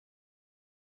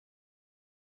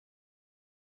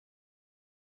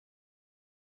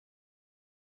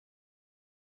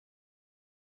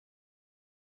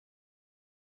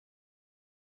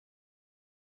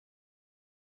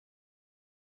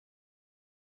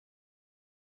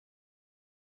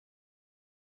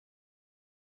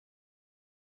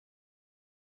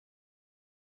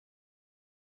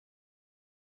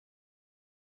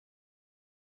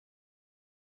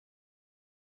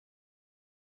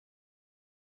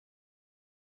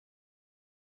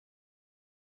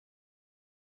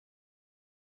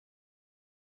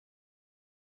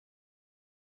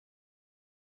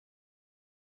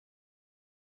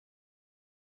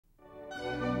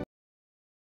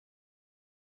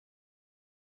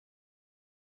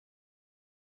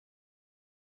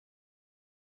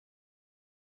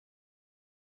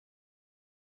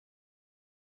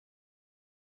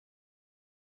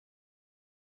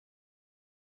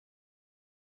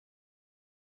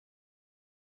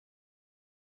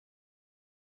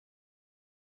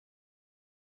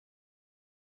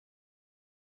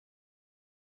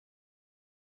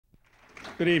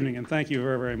Good evening, and thank you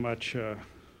very, very much,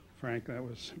 Frank. That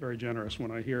was very generous.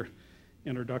 When I hear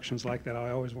introductions like that,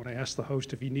 I always want to ask the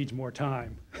host if he needs more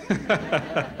time.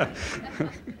 But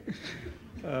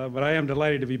I am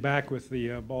delighted to be back with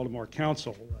the Baltimore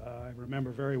Council. I remember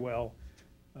very well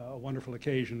a wonderful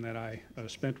occasion that I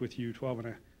spent with you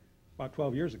about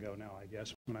 12 years ago now, I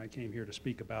guess, when I came here to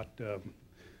speak about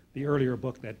the earlier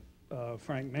book that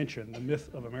Frank mentioned, The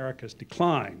Myth of America's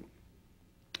Decline.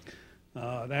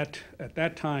 At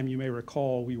that time, you may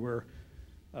recall,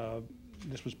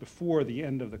 this was before the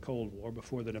end of the Cold War,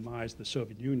 before the demise of the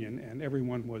Soviet Union, and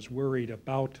everyone was worried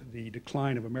about the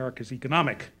decline of America's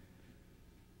economic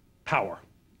power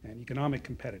and economic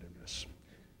competitiveness.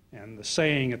 And the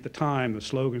saying at the time, the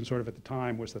slogan sort of at the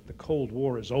time, was that the Cold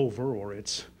War is over, or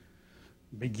it's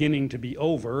beginning to be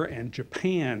over, and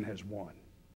Japan has won.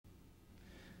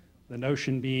 The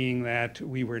notion being that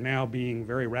we were now being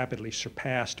very rapidly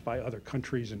surpassed by other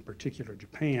countries, in particular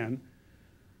Japan,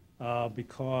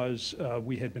 because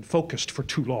we had been focused for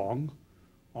too long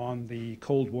on the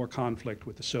Cold War conflict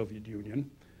with the Soviet Union.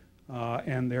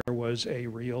 And there was a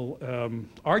real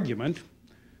argument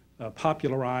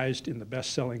popularized in the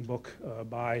best-selling book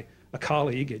by a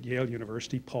colleague at Yale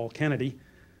University, Paul Kennedy,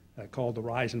 called The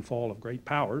Rise and Fall of Great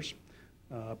Powers,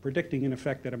 predicting in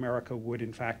effect that America would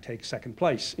in fact take second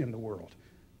place in the world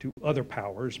to other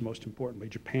powers, most importantly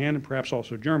Japan and perhaps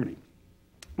also Germany.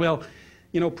 Well,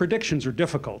 you know, predictions are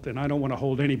difficult, and I don't want to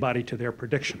hold anybody to their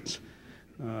predictions,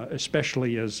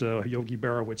 especially, as Yogi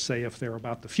Berra would say, if they're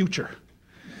about the future.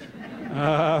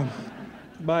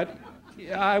 But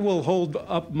I will hold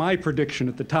up my prediction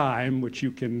at the time, which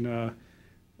you can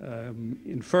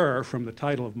infer from the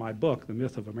title of my book, The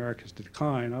Myth of America's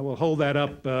Decline. I will hold that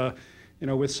up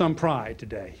with some pride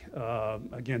today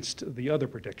against the other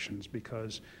predictions,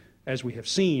 because as we have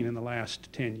seen in the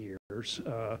last 10 years,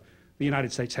 the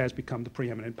United States has become the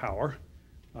preeminent power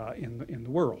in the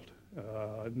world,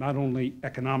 not only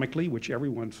economically, which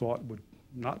everyone thought would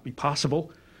not be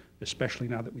possible, especially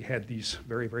now that we had these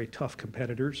very, very tough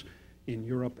competitors in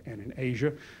Europe and in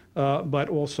Asia, but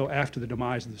also after the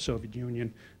demise of the Soviet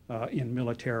Union in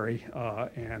military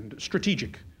and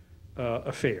strategic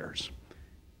affairs.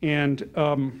 And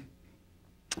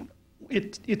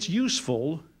it's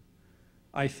useful,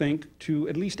 I think, to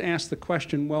at least ask the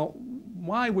question, well,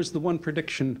 why was the one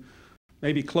prediction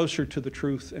maybe closer to the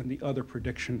truth and the other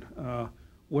prediction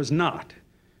was not?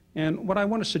 And what I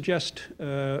want to suggest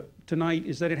tonight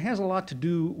is that it has a lot to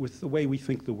do with the way we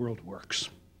think the world works.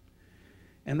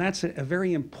 And that's a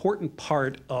very important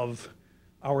part of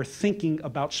our thinking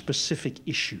about specific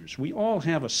issues. We all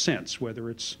have a sense, whether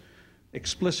it's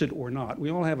explicit or not,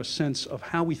 we all have a sense of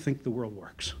how we think the world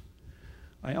works.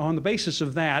 On the basis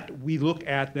of that, we look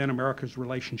at then America's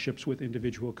relationships with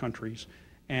individual countries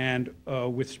and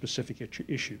with specific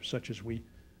issues, such as we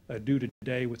do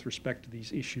today with respect to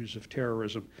these issues of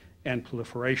terrorism and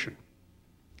proliferation.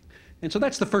 And so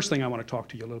that's the first thing I want to talk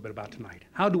to you a little bit about tonight.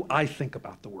 How do I think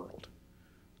about the world?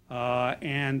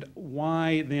 And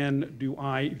why then do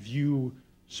I view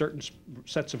certain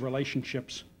sets of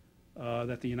relationships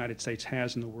that the United States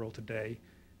has in the world today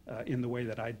in the way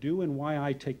that I do, and why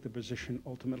I take the position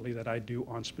ultimately that I do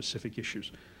on specific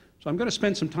issues. So I'm going to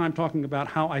spend some time talking about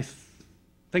how I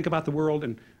think about the world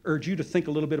and urge you to think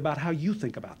a little bit about how you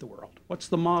think about the world. What's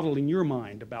the model in your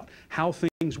mind about how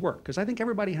things work? Because I think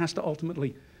everybody has to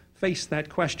ultimately face that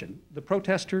question. The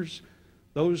protesters,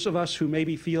 those of us who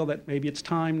maybe feel that maybe it's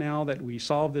time now that we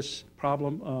solve this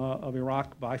problem of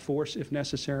Iraq by force if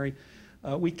necessary,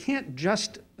 we can't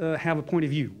just have a point of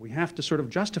view. We have to sort of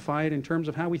justify it in terms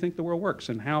of how we think the world works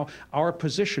and how our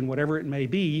position, whatever it may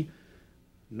be,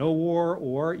 no war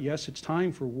or yes, it's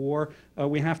time for war,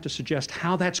 we have to suggest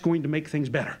how that's going to make things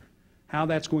better, how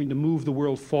that's going to move the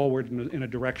world forward in a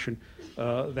direction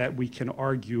that we can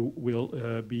argue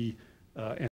will be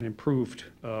an improved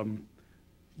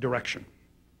direction.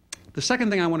 The second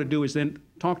thing I want to do is then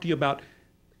talk to you about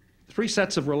three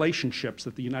sets of relationships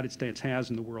that the United States has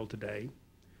in the world today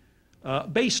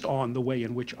based on the way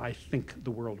in which I think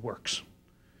the world works.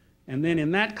 And then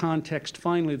in that context,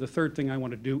 finally, the third thing I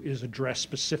want to do is address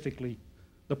specifically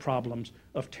the problems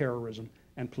of terrorism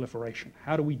and proliferation.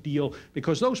 How do we deal?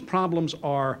 Because those problems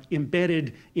are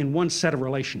embedded in one set of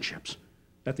relationships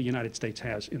that the United States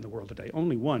has in the world today.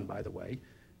 Only one, by the way.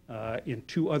 In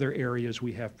two other areas,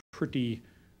 we have pretty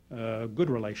good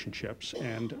relationships,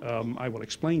 and I will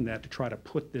explain that to try to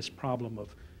put this problem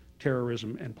of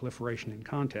terrorism and proliferation in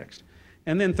context.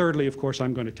 And then thirdly, of course,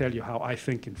 I'm going to tell you how I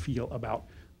think and feel about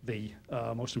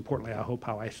most importantly, I hope,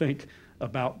 how I think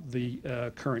about the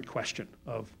current question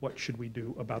of what should we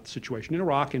do about the situation in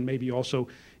Iraq, and maybe also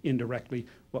indirectly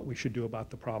what we should do about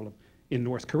the problem in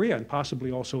North Korea and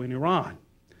possibly also in Iran.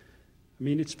 I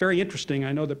mean, it's very interesting.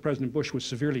 I know that President Bush was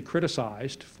severely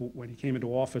criticized when he came into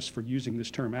office for using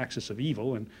this term axis of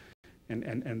evil, and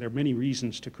there are many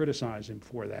reasons to criticize him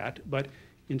for that, but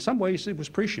in some ways it was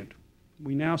prescient.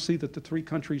 We now see that the three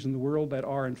countries in the world that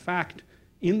are in fact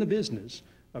in the business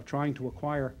of trying to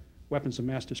acquire weapons of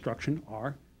mass destruction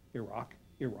are Iraq,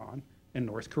 Iran, and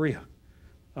North Korea.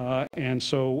 And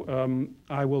so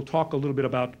I will talk a little bit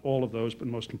about all of those, but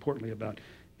most importantly about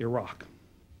Iraq.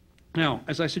 Now,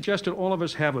 as I suggested, all of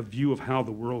us have a view of how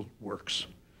the world works.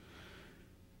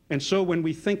 And so when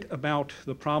we think about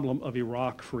the problem of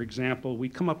Iraq, for example, we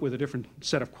come up with a different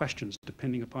set of questions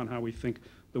depending upon how we think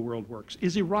the world works.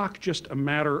 Is Iraq just a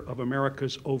matter of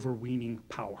America's overweening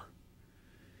power?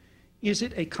 Is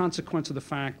it a consequence of the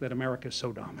fact that America is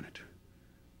so dominant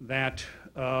that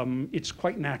it's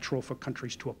quite natural for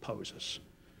countries to oppose us?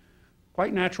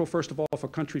 Quite natural, first of all, for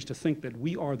countries to think that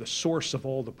we are the source of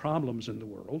all the problems in the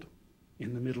world,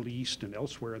 in the Middle East and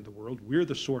elsewhere in the world. We're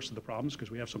the source of the problems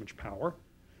because we have so much power.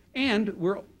 And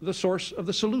we're the source of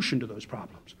the solution to those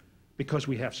problems because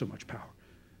we have so much power.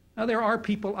 Now, there are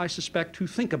people, I suspect, who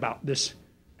think about this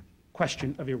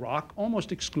question of Iraq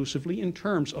almost exclusively in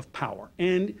terms of power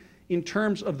and in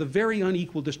terms of the very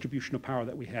unequal distribution of power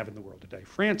that we have in the world today.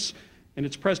 France and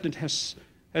its president has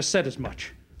said as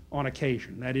much on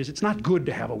occasion. That is, it's not good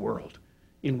to have a world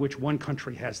in which one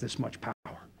country has this much power.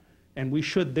 And we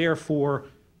should therefore,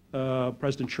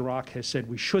 President Chirac has said,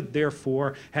 we should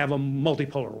therefore have a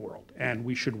multipolar world, and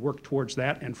we should work towards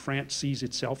that, and France sees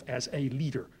itself as a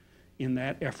leader in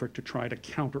that effort to try to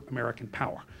counter American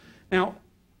power. Now,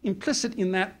 implicit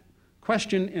in that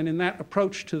question and in that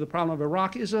approach to the problem of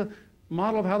Iraq is a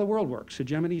model of how the world works.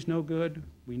 Hegemony is no good.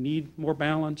 We need more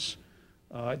balance.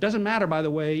 It doesn't matter, by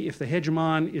the way, if the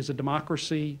hegemon is a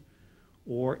democracy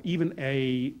or even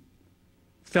a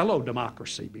fellow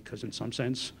democracy, because in some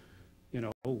sense, you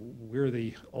know, we're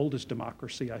the oldest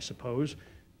democracy, I suppose,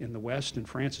 in the West, and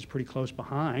France is pretty close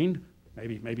behind.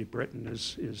 Maybe Britain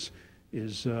is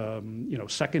you know,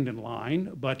 second in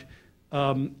line, but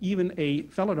even a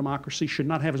fellow democracy should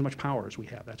not have as much power as we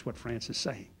have. That's what France is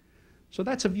saying. So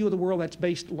that's a view of the world that's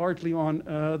based largely on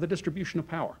the distribution of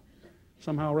power.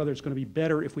 Somehow or other, it's going to be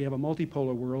better if we have a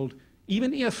multipolar world,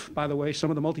 even if, by the way, some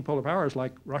of the multipolar powers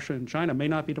like Russia and China may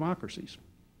not be democracies.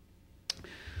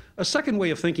 A second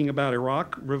way of thinking about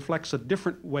Iraq reflects a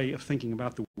different way of thinking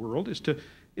about the world, is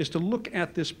to look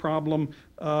at this problem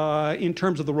in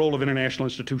terms of the role of international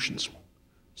institutions,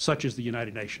 such as the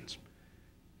United Nations,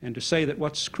 and to say that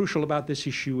what's crucial about this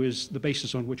issue is the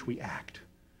basis on which we act,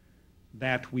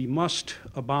 that we must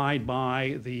abide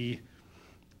by the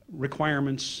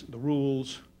requirements, the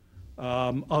rules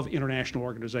of international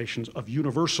organizations, of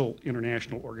universal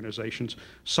international organizations,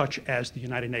 such as the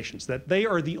United Nations, that they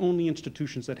are the only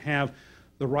institutions that have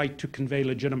the right to convey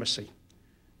legitimacy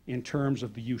in terms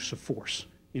of the use of force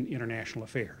in international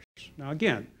affairs. Now,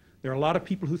 again, there are a lot of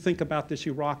people who think about this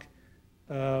Iraq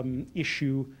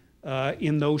issue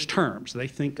in those terms. They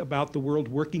think about the world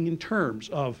working in terms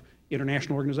of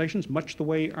international organizations, much the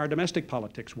way our domestic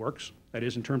politics works, that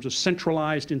is, in terms of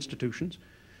centralized institutions,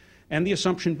 and the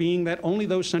assumption being that only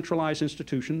those centralized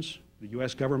institutions, the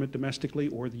U.S. government domestically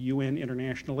or the UN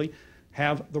internationally,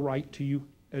 have the right to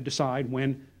decide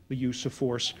when the use of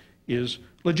force is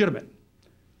legitimate.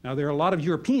 Now, there are a lot of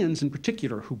Europeans in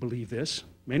particular who believe this,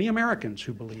 many Americans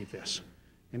who believe this,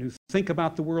 and who think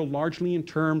about the world largely in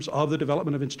terms of the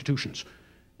development of institutions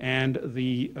and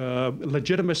the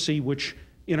legitimacy which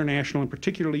international and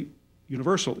particularly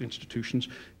universal institutions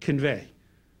convey.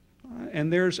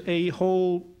 And there's a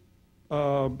whole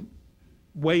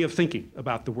way of thinking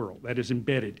about the world that is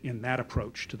embedded in that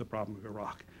approach to the problem of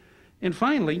Iraq. And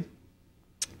finally,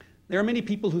 there are many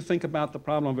people who think about the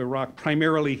problem of Iraq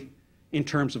primarily in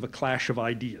terms of a clash of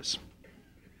ideas,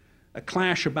 a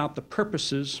clash about the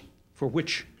purposes for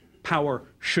which power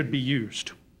should be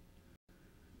used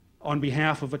on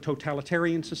behalf of a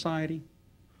totalitarian society,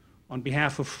 on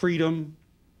behalf of freedom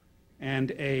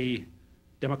and a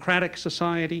democratic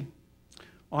society,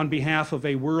 on behalf of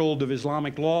a world of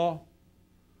Islamic law,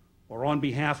 or on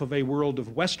behalf of a world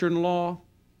of Western law.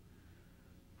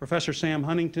 Professor Sam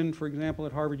Huntington, for example,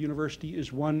 at Harvard University,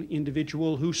 is one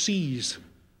individual who sees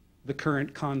the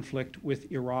current conflict with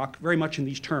Iraq very much in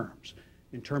these terms,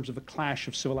 in terms of a clash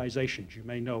of civilizations. You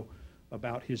may know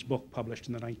about his book published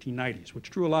in the 1990s, which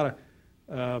drew a lot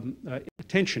of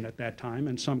attention at that time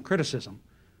and some criticism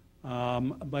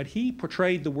But he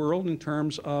portrayed the world in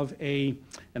terms of and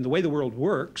the way the world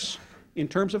works, in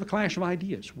terms of a clash of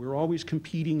ideas. We're always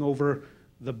competing over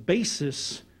the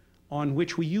basis on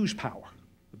which we use power,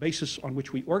 the basis on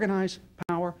which we organize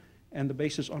power, and the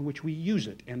basis on which we use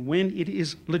it, and when it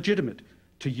is legitimate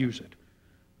to use it.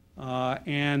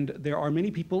 And there are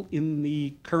many people in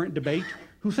the current debate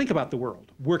who think about the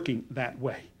world working that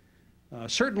way.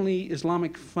 Certainly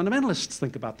Islamic fundamentalists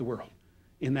think about the world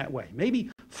in that way. Maybe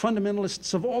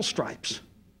fundamentalists of all stripes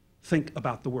think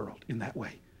about the world in that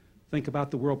way. Think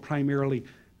about the world primarily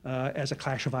as a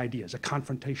clash of ideas, a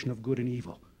confrontation of good and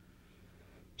evil.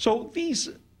 So these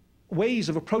ways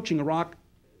of approaching Iraq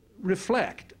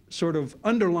reflect sort of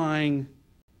underlying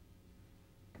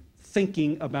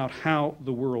thinking about how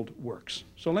the world works.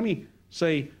 So let me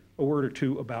say a word or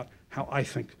two about how I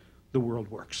think the world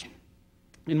works.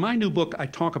 In my new book, I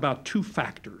talk about two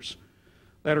factors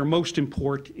that are most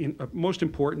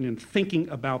important in thinking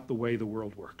about the way the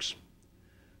world works: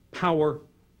 power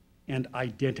and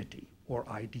identity, or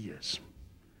ideas.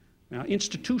 Now,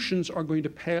 institutions are going to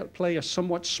play a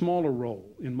somewhat smaller role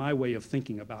in my way of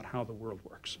thinking about how the world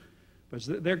works, because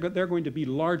they're going to be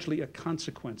largely a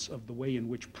consequence of the way in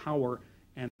which power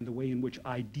and the way in which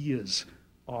ideas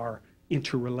are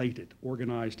interrelated,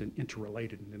 organized and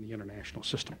interrelated in the international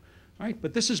system. All right?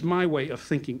 But this is my way of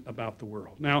thinking about the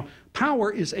world. Now,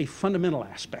 power is a fundamental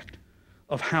aspect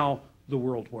of how the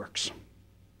world works.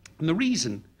 And the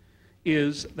reason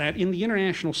is that in the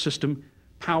international system,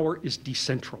 power is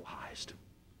decentralized.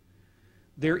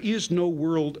 There is no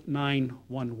World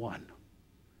 911.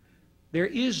 There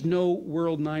is no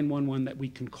World 911 that we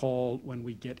can call when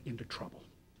we get into trouble.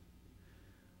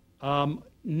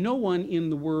 No one in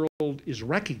the world is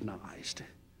recognized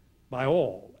by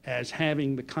all as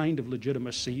having the kind of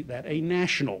legitimacy that a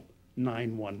national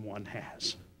 911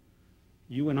 has.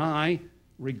 You and I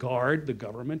regard the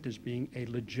government as being a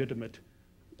legitimate,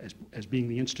 as being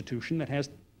the institution that has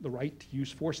the right to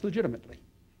use force legitimately.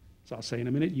 So I'll say in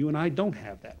a minute, you and I don't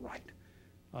have that right.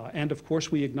 And of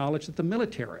course, we acknowledge that the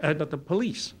military, that the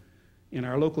police in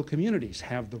our local communities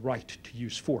have the right to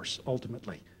use force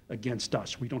ultimately against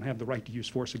us. We don't have the right to use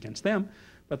force against them,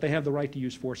 but they have the right to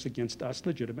use force against us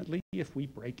legitimately if we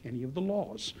break any of the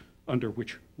laws under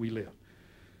which we live.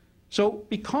 So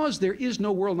because there is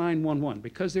no World 911,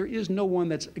 because there is no one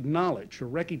that's acknowledged or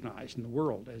recognized in the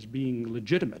world as being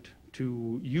legitimate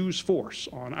to use force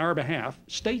on our behalf,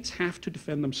 states have to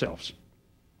defend themselves.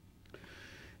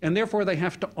 And therefore they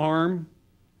have to arm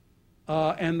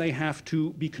and they have to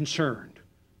be concerned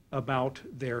about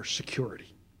their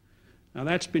security. Now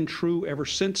that's been true ever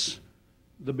since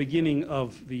the beginning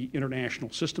of the international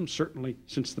system, certainly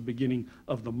since the beginning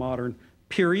of the modern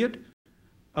period.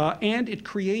 And it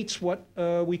creates what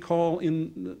we call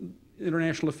in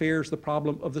international affairs the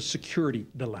problem of the security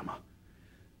dilemma.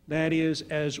 That is,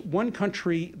 as one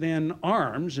country then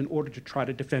arms in order to try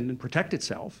to defend and protect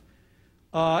itself,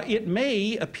 it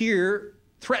may appear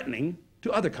threatening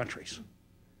to other countries.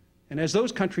 And as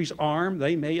those countries arm,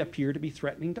 they may appear to be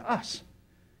threatening to us.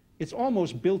 It's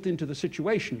almost built into the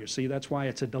situation, you see. That's why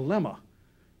it's a dilemma,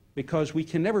 because we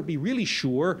can never be really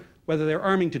sure whether they're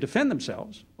arming to defend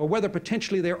themselves or whether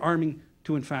potentially they're arming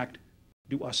to, in fact,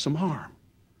 do us some harm.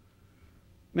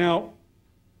 Now,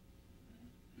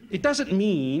 it doesn't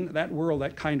mean that world,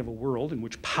 that kind of a world in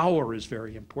which power is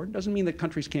very important, doesn't mean that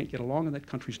countries can't get along and that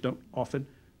countries don't often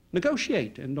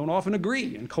negotiate and don't often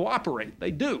agree and cooperate.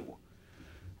 They do.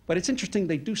 But it's interesting,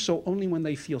 they do so only when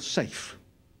they feel safe.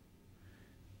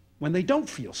 When they don't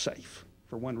feel safe,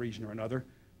 for one reason or another,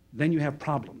 then you have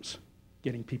problems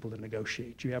getting people to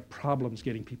negotiate. You have problems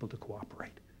getting people to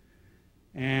cooperate.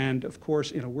 And of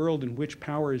course, in a world in which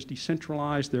power is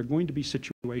decentralized, there are going to be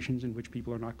situations in which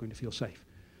people are not going to feel safe.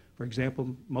 For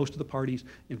example, most of the parties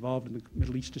involved in the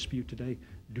Middle East dispute today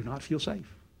do not feel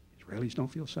safe. Israelis don't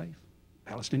feel safe.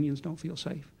 Palestinians don't feel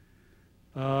safe.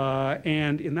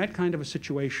 And in that kind of a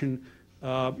situation,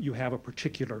 you have a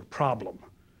particular problem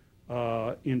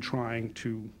in trying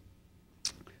to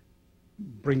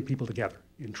bring people together,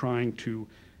 in trying to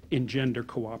engender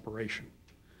cooperation.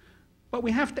 But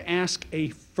we have to ask a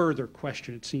further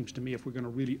question, it seems to me, if we're going to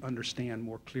really understand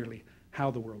more clearly how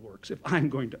the world works, if I'm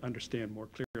going to understand more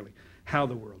clearly how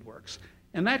the world works.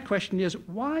 And that question is,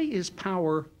 why is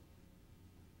power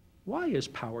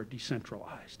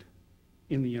decentralized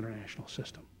in the international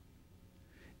system?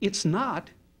 It's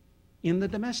not in the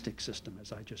domestic system,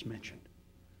 as I just mentioned.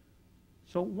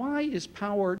 So why is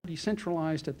power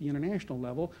decentralized at the international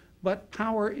level, but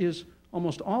power is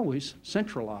almost always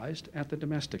centralized at the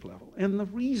domestic level? And the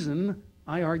reason,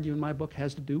 I argue in my book,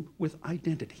 has to do with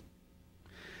identity.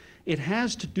 It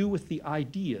has to do with the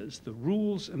ideas, the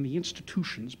rules, and the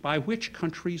institutions by which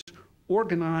countries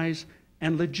organize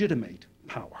and legitimate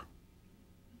power.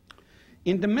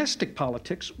 In domestic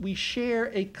politics, we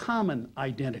share a common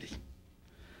identity.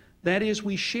 That is,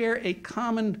 we share a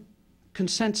common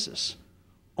consensus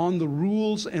on the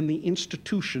rules and the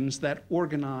institutions that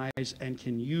organize and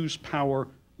can use power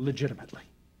legitimately.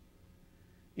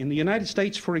 In the United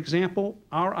States, for example,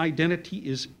 our identity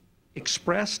is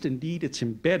expressed, indeed it's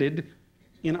embedded,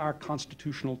 in our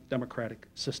constitutional democratic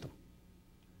system.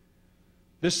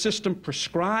 This system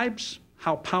prescribes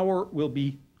how power will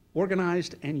be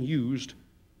organized and used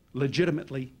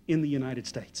legitimately in the United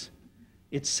States.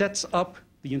 It sets up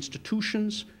the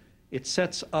institutions, it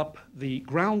sets up the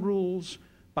ground rules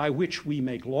by which we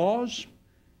make laws,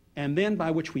 and then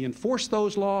by which we enforce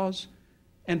those laws,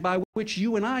 and by which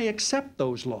you and I accept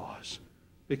those laws,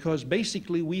 because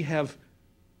basically we have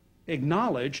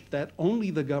acknowledged that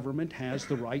only the government has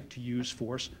the right to use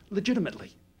force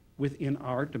legitimately within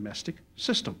our domestic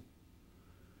system.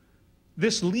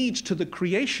 This leads to the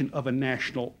creation of a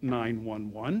national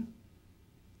 911,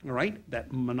 all right,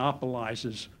 that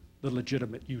monopolizes the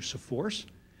legitimate use of force.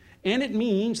 And it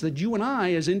means that you and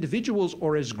I, as individuals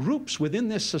or as groups within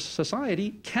this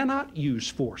society, cannot use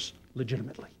force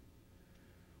legitimately.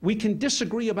 We can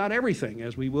disagree about everything,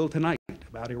 as we will tonight,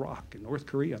 about Iraq and North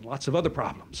Korea and lots of other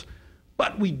problems.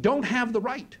 But we don't have the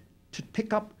right to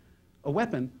pick up a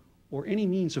weapon or any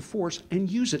means of force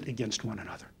and use it against one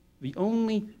another. The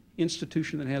only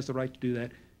institution that has the right to do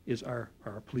that is our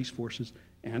police forces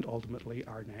and ultimately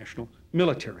our national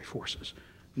military forces.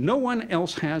 No one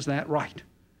else has that right.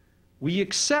 We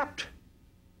accept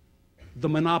the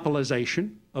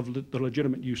monopolization of the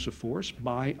legitimate use of force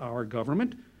by our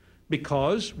government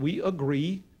because we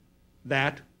agree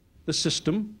that the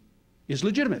system is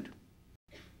legitimate.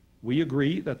 We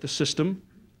agree that the system,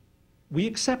 we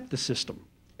accept the system.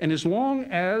 And as long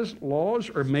as laws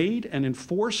are made and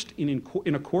enforced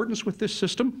in accordance with this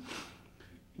system,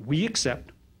 we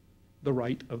accept the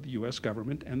right of the U.S.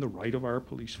 government and the right of our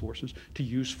police forces to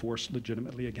use force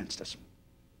legitimately against us.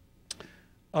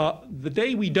 The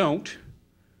day we don't,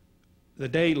 the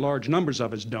day large numbers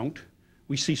of us don't,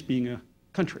 we cease being a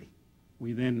country.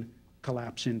 We then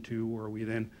collapse into, or we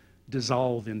then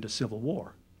dissolve into civil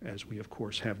war, as we of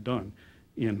course have done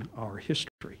in our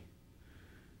history.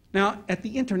 Now, at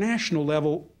the international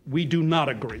level, we do not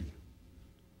agree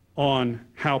on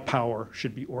how power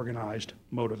should be organized,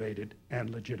 motivated, and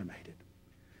legitimated.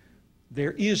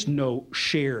 There is no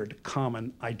shared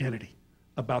common identity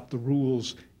about the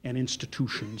rules and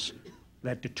institutions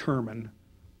that determine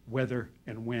whether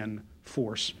and when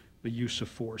force, the use of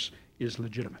force, is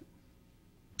legitimate.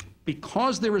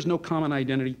 Because there is no common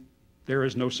identity, there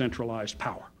is no centralized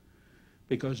power.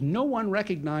 Because no one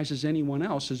recognizes anyone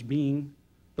else as being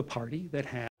the party that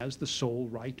has the sole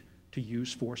right to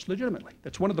use force legitimately.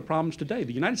 That's one of the problems today.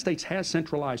 The United States has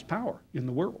centralized power in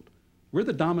the world. We're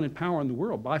the dominant power in the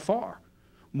world by far.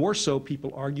 More so,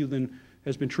 people argue, than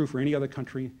has been true for any other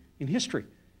country in history.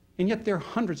 And yet there are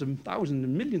hundreds of thousands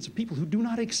and millions of people who do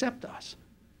not accept us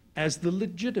as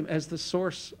the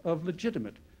source of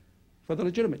for the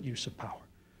legitimate use of power.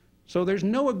 So there's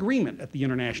no agreement at the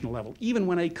international level. Even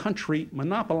when a country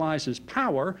monopolizes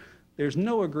power, there's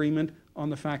no agreement on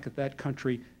the fact that that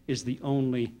country is the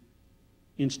only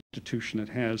institution that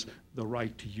has the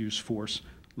right to use force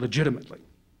legitimately.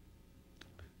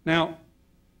 Now,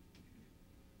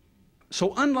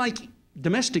 so unlike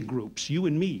domestic groups, you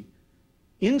and me,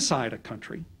 inside a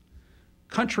country,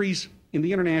 countries in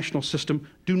the international system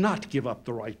do not give up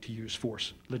the right to use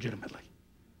force legitimately.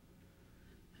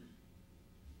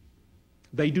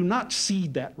 They do not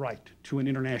cede that right to an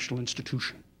international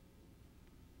institution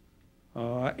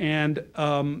and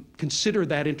consider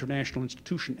that international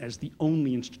institution as the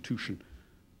only institution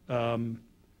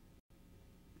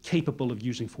capable of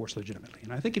using force legitimately.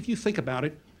 And I think if you think about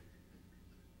it,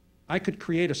 I could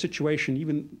create a situation,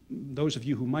 even those of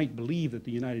you who might believe that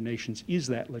the United Nations is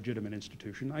that legitimate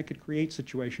institution, I could create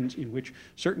situations in which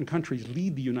certain countries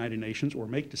lead the United Nations or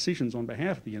make decisions on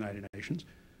behalf of the United Nations,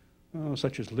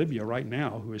 such as Libya right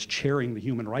now, who is chairing the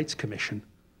Human Rights Commission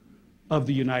of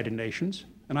the United Nations.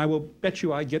 And I will bet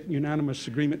you I get unanimous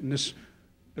agreement in this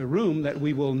room that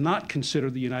we will not consider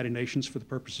the United Nations for the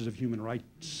purposes of human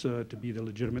rights to be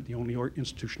the only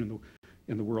institution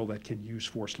in the world that can use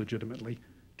force legitimately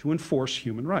to enforce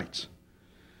human rights.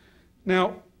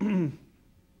 Now,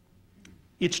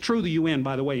 it's true the UN,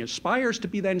 by the way, aspires to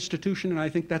be that institution, and I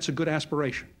think that's a good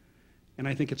aspiration. And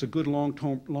I think it's a good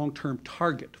long-term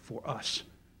target for us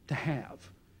to have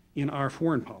in our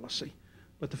foreign policy.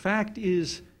 But the fact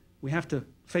is, we have to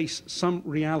face some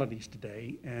realities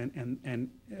today, and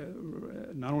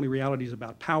not only realities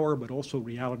about power, but also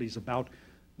realities about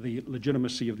the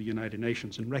legitimacy of the United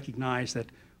Nations, and recognize that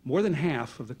more than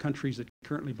half of the countries that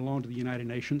currently belong to the United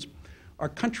Nations are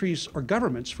countries or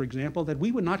governments, for example, that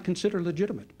we would not consider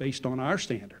legitimate based on our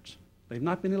standards. They've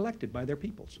not been elected by their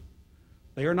peoples.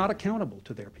 They are not accountable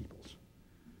to their peoples.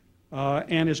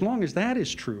 And as long as that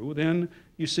is true, then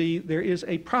you see there is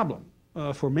a problem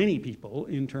for many people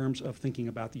in terms of thinking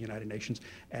about the United Nations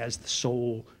as the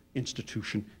sole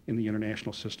institution in the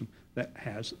international system that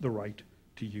has the right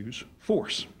to use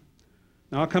force.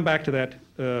 Now, I'll come back to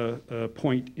that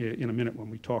point in a minute when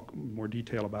we talk in more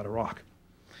detail about Iraq.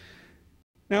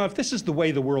 Now, if this is the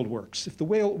way the world works, if the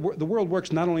world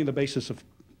works not only on the basis of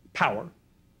power,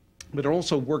 but it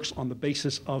also works on the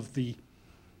basis of the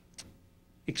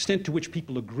extent to which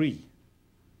people agree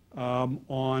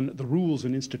on the rules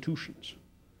and institutions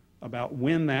about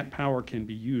when that power can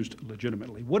be used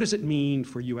legitimately. What does it mean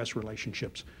for U.S.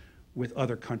 relationships with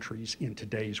other countries in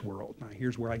today's world? Now,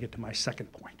 here's where I get to my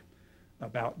second point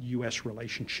about U.S.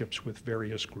 relationships with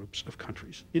various groups of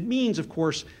countries. It means, of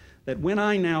course, that when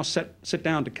I now sit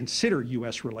down to consider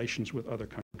U.S. relations with other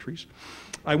countries,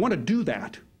 I want to do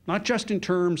that not just in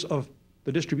terms of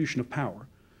the distribution of power,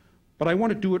 but I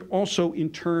want to do it also in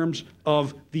terms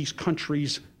of these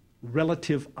countries'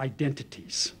 relative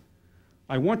identities.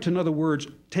 I want to, in other words,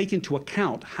 take into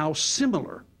account how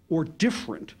similar or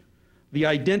different the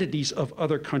identities of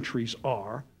other countries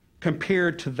are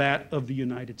compared to that of the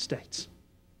United States.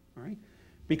 All right?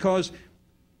 Because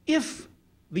if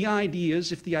the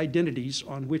ideas, if the identities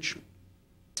on which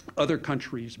other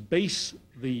countries base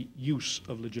the use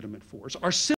of legitimate force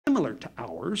are similar to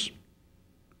ours,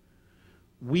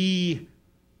 we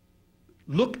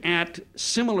look at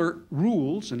similar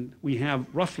rules and we have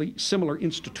roughly similar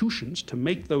institutions to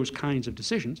make those kinds of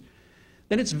decisions,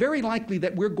 then it's very likely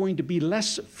that we're going to be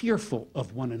less fearful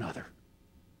of one another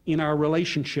in our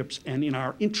relationships and in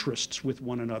our interests with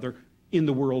one another in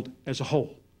the world as a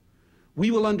whole. We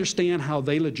will understand how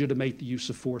they legitimate the use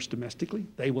of force domestically.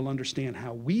 They will understand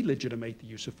how we legitimate the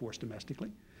use of force domestically.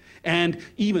 And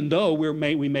even though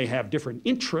we may have different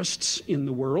interests in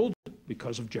the world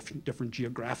because of different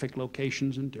geographic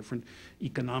locations and different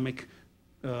economic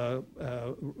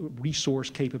resource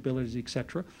capabilities,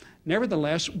 etc.,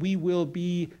 nevertheless, we will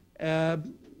be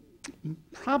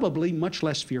probably much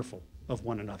less fearful of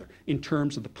one another in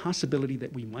terms of the possibility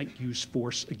that we might use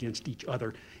force against each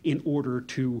other in order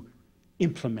to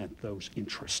implement those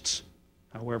interests,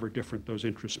 however different those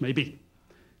interests may be.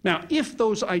 Now, if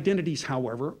those identities,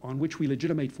 however, on which we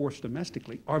legitimate force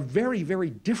domestically are very,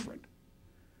 very different,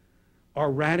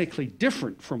 are radically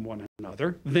different from one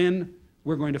another, then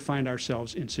we're going to find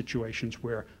ourselves in situations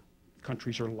where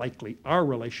countries are likely, our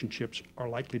relationships are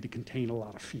likely to contain a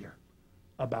lot of fear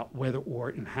about whether or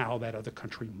and how that other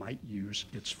country might use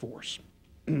its force,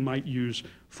 might use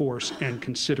force and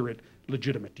consider it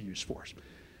legitimate to use force.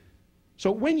 So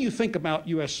when you think about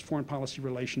U.S. foreign policy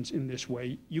relations in this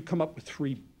way, you come up with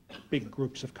three big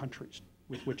groups of countries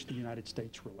with which the United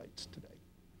States relates today.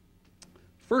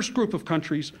 First group of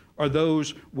countries are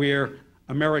those where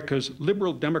America's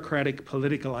liberal democratic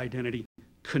political identity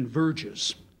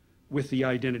converges with the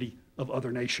identity of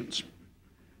other nations.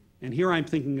 And here I'm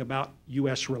thinking about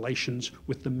U.S. relations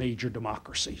with the major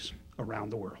democracies around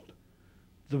the world.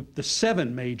 The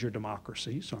seven major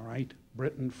democracies, all right,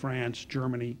 Britain, France,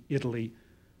 Germany, Italy,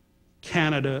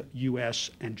 Canada, US,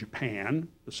 and Japan,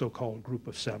 the so-called Group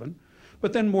of Seven,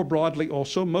 but then more broadly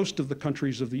also most of the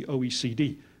countries of the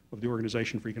OECD, of the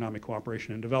Organization for Economic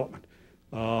Cooperation and Development.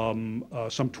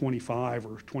 Some 25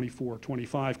 or 24,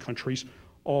 25 countries,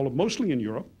 mostly in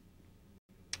Europe,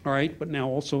 all right, but now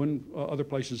also in other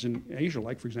places in Asia,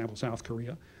 like, for example, South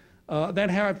Korea, that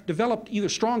have developed either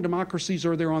strong democracies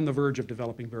or they're on the verge of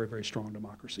developing very, very strong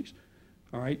democracies.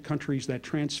 All right, countries that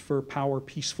transfer power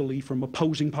peacefully from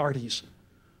opposing parties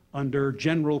under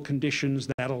general conditions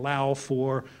that allow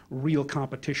for real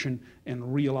competition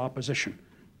and real opposition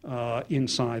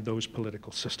inside those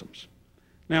political systems.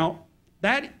 Now,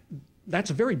 that's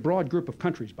a very broad group of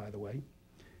countries, by the way,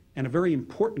 and a very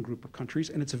important group of countries,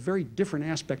 and it's a very different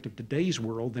aspect of today's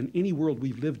world than any world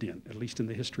we've lived in, at least in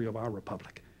the history of our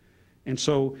republic. And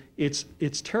so it's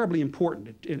terribly important,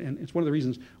 and it's one of the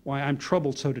reasons why I'm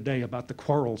troubled so today about the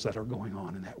quarrels that are going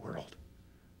on in that world,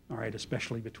 all right,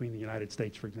 especially between the United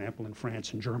States, for example, and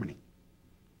France and Germany.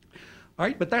 All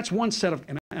right, but that's one set of,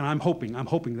 and I'm hoping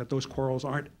that those quarrels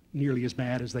aren't nearly as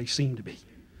bad as they seem to be,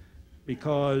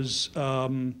 because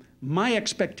my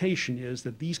expectation is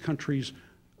that these countries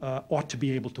ought to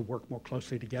be able to work more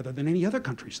closely together than any other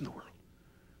countries in the world.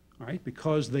 all right,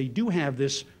 because they do have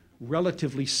this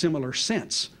relatively similar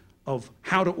sense of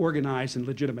how to organize and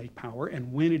legitimate power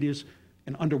and when it is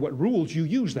and under what rules you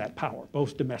use that power,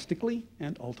 both domestically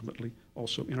and ultimately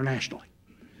also internationally.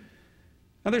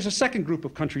 Now, there's a second group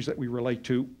of countries that we relate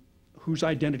to whose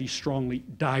identities strongly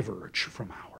diverge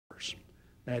from ours.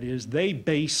 That is, they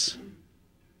base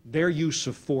their use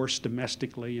of force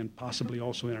domestically and possibly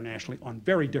also internationally on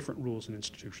very different rules and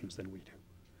institutions than we do.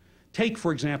 Take,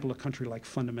 for example, a country like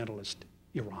fundamentalist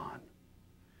Iran.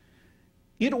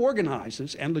 It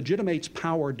organizes and legitimates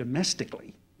power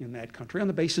domestically in that country on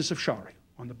the basis of Sharia,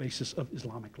 on the basis of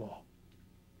Islamic law.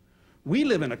 We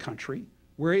live in a country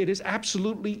where it is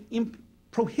absolutely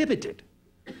prohibited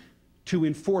to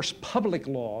enforce public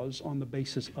laws on the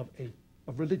basis of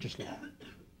religious law,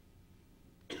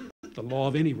 the law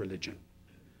of any religion.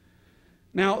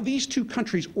 Now, these two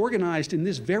countries organized in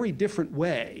this very different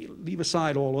way, leave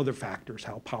aside all other factors,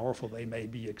 how powerful they may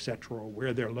be, etc., or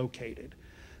where they're located,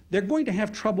 they're going to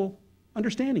have trouble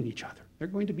understanding each other. They're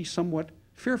going to be somewhat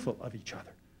fearful of each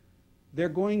other. They're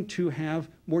going to have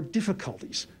more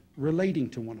difficulties relating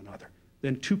to one another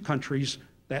than two countries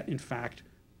that, in fact,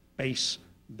 base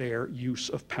their use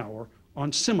of power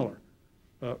on similar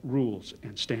rules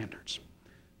and standards.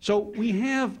 So we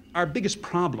have our biggest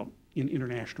problem in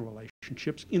international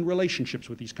relationships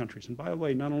with these countries. And by the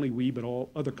way, not only we, but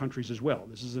all other countries as well.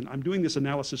 I'm doing this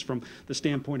analysis from the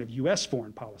standpoint of US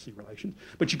foreign policy relations,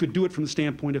 but you could do it from the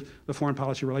standpoint of the foreign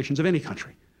policy relations of any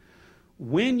country.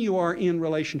 When you are in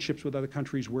relationships with other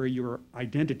countries where your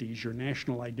identities, your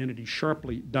national identities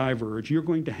sharply diverge, you're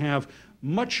going to have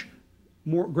much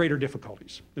greater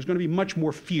difficulties. There's going to be much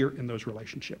more fear in those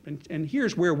relationships. And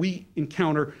here's where we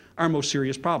encounter our most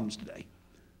serious problems today.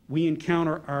 We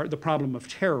encounter the problem of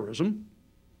terrorism,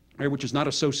 which is not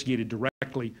associated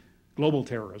directly, global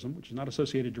terrorism, which is not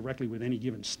associated directly with any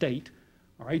given state,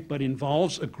 all right, but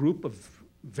involves a group of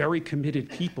very committed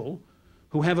people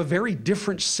who have a very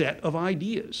different set of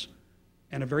ideas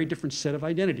and a very different set of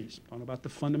identities. I'm talking about the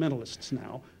fundamentalists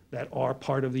now that are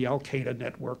part of the Al-Qaeda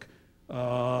network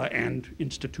and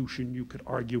institution, you could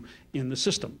argue, in the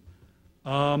system.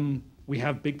 We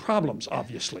have big problems,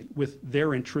 obviously, with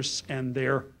their interests and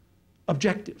their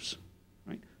objectives.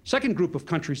 Right? Second group of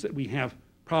countries that we have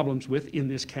problems with in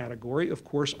this category, of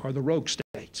course, are the rogue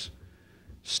states.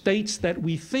 States that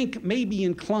we think may be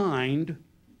inclined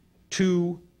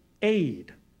to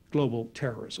aid global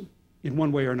terrorism in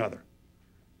one way or another.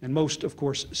 And most, of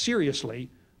course, seriously,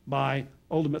 by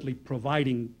ultimately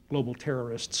providing global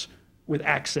terrorists with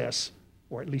access,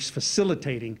 or at least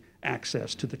facilitating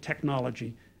access to the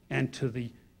technology and to the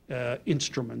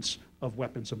instruments of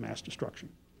weapons of mass destruction.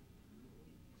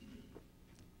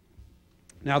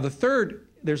 Now,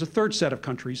 there's a third set of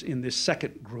countries in this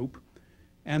second group,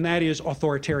 and that is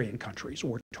authoritarian countries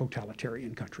or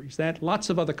totalitarian countries. That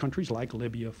lots of other countries, like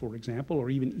Libya, for example,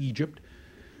 or even Egypt,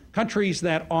 countries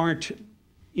that aren't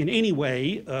in any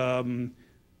way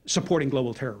supporting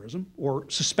global terrorism or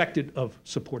suspected of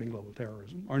supporting global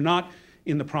terrorism, are not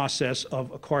in the process of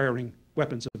acquiring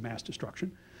weapons of mass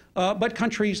destruction, but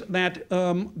countries that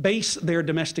base their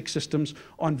domestic systems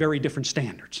on very different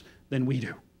standards than we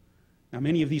do. Now,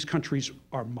 many of these countries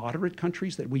are moderate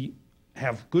countries that we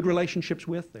have good relationships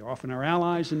with. They're often our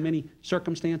allies in many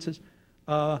circumstances.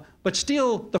 But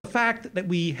still, the fact that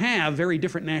we have very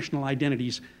different national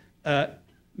identities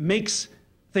makes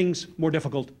things more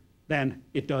difficult than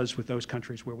it does with those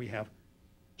countries where we have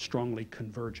strongly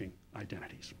converging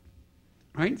identities.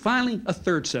 All right? Finally, a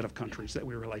third set of countries that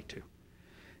we relate to.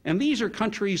 And these are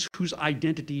countries whose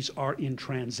identities are in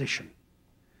transition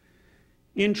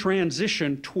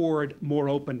toward more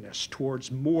openness,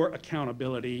 towards more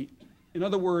accountability. In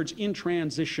other words, in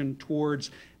transition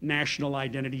towards national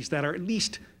identities that are at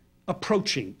least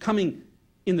approaching, coming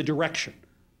in the direction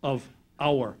of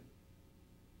our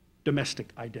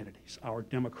domestic identities, our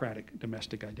democratic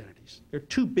domestic identities. There are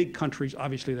two big countries,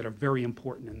 obviously, that are very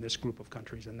important in this group of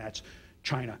countries, and that's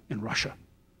China and Russia.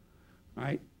 All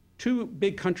right? Two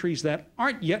big countries that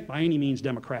aren't yet by any means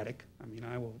democratic. I mean,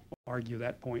 I will argue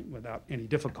that point without any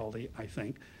difficulty, I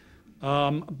think,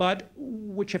 but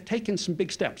which have taken some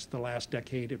big steps the last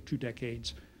decade or 2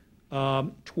 decades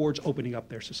towards opening up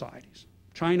their societies.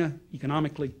 China,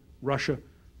 economically; Russia,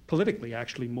 politically,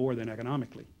 actually, more than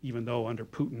economically, even though under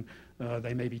Putin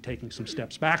they may be taking some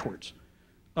steps backwards.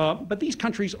 But these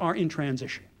countries are in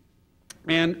transition.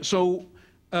 And so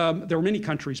there are many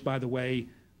countries, by the way,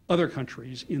 other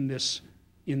countries in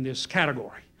this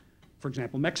category. For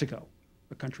example, Mexico,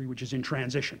 a country which is in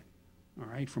transition, all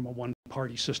right, from a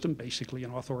one-party system, basically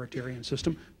an authoritarian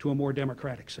system, to a more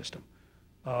democratic system.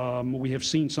 We have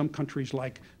seen some countries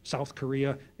like South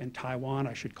Korea and Taiwan,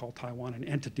 I should call Taiwan an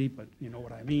entity, but you know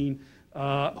what I mean,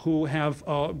 who have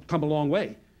come a long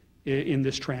way in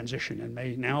this transition and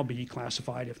may now be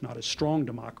classified, if not as strong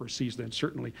democracies, then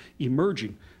certainly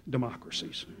emerging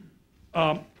democracies.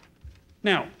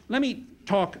 Now, let me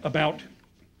talk about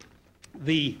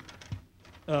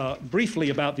briefly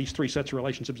about these three sets of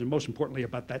relationships, and most importantly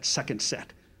about that second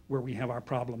set, where we have our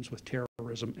problems with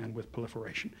terrorism and with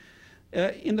proliferation.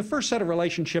 In the first set of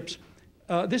relationships,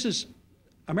 this is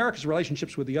America's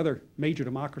relationships with the other major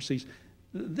democracies.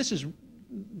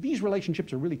 These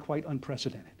relationships are really quite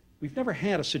unprecedented. We've never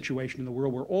had a situation in the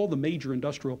world where all the major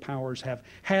industrial powers have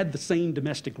had the same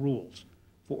domestic rules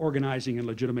for organizing and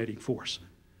legitimating force.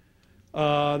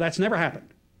 That's never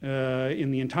happened in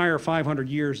the entire 500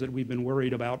 years that we've been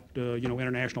worried about,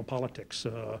 international politics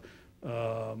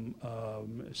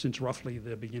since roughly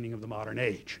the beginning of the modern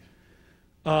age.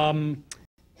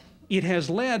 It has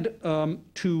led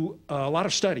to a lot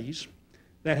of studies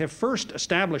that have first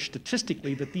established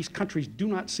statistically that these countries do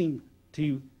not seem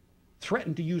to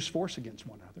threaten to use force against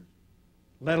one another,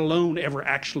 let alone ever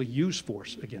actually use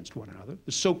force against one another,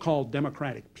 the so-called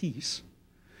democratic peace.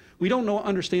 We don't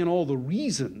understand all the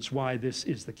reasons why this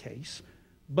is the case,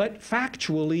 but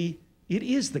factually it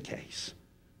is the case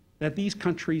that these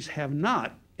countries have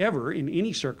not ever, in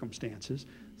any circumstances,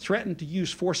 threatened to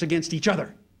use force against each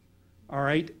other, all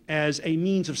right, as a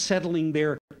means of settling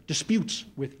their disputes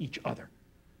with each other.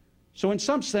 So in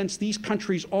some sense, these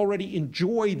countries already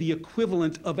enjoy the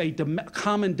equivalent of a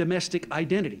common domestic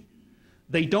identity.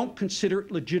 They don't consider it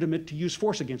legitimate to use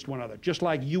force against one another, just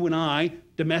like you and I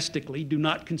domestically do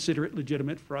not consider it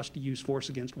legitimate for us to use force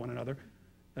against one another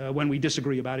when we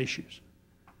disagree about issues.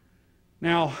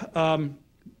 Now,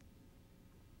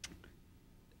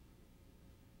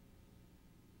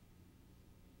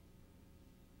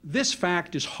 this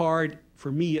fact is hard,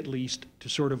 for me at least, to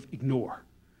sort of ignore.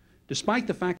 Despite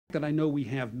the fact that I know we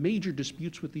have major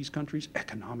disputes with these countries,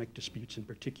 economic disputes in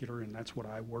particular, and that's what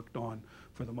I worked on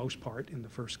for the most part in the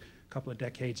first couple of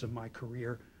decades of my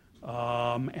career,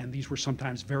 and these were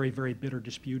sometimes very, very bitter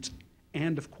disputes,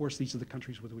 and of course these are the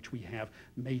countries with which we have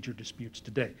major disputes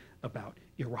today about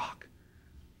Iraq.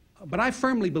 But I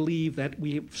firmly believe that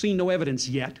we have seen no evidence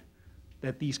yet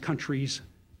that these countries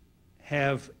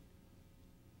have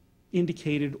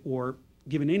indicated or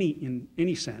given in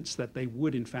any sense that they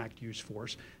would in fact use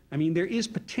force. I mean, there is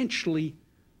potentially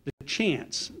the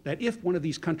chance that if one of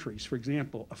these countries, for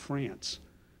example, a France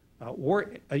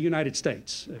or a United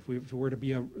States, if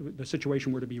the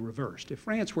situation were to be reversed, if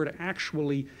France were to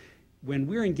actually, when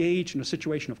we're engaged in a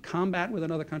situation of combat with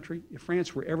another country, if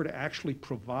France were ever to actually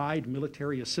provide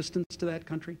military assistance to that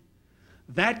country,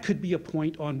 that could be a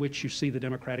point on which you see the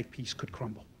democratic peace could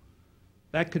crumble.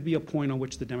 That could be a point on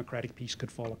which the democratic peace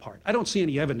could fall apart. I don't see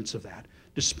any evidence of that,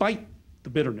 despite the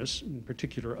bitterness, in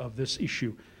particular, of this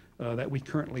issue that we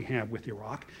currently have with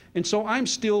Iraq. And so I'm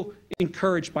still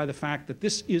encouraged by the fact that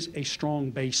this is a strong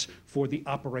base for the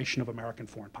operation of American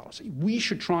foreign policy. We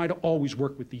should try to always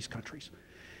work with these countries.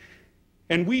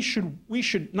 And we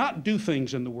should not do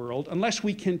things in the world unless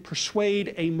we can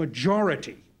persuade a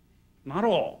majority, not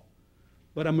all,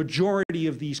 but a majority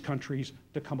of these countries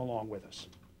to come along with us.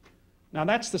 Now,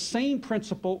 that's the same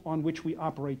principle on which we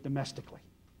operate domestically.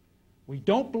 We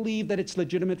don't believe that it's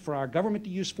legitimate for our government to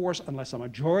use force unless a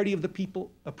majority of the people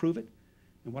approve it.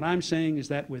 And what I'm saying is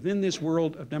that within this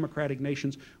world of democratic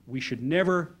nations, we should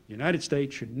never, the United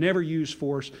States should never use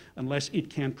force unless it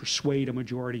can persuade a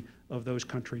majority of those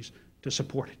countries to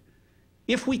support it.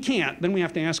 If we can't, then we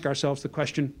have to ask ourselves the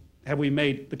question, have we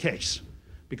made the case?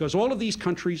 Because all of these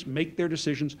countries make their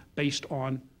decisions based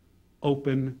on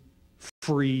open,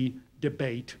 free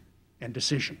debate and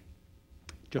decision,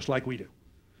 just like we do.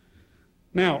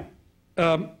 Now,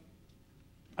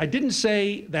 I didn't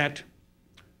say that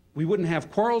we wouldn't have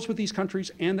quarrels with these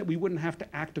countries and that we wouldn't have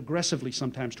to act aggressively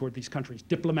sometimes toward these countries,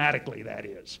 diplomatically, that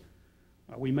is.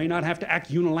 We may not have to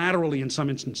act unilaterally in some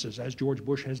instances, as George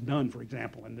Bush has done, for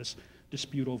example, in this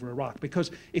dispute over Iraq. Because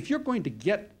if you're going to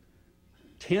get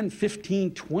 10,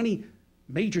 15, 20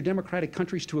 major democratic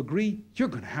countries to agree, you're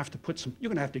going to have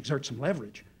to exert some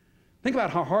leverage. Think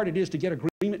about how hard it is to get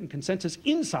agreement and consensus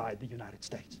inside the United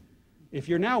States. If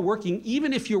you're now working,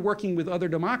 even if you're working with other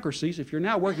democracies, if you're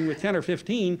now working with 10 or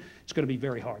 15, it's going to be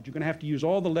very hard. You're going to have to use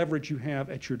all the leverage you have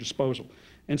at your disposal.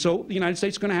 And so the United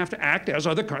States is going to have to act as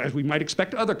we might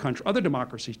expect other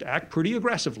democracies to act pretty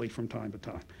aggressively from time to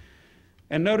time.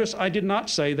 And notice I did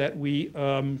not say that we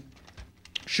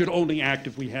should only act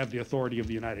if we have the authority of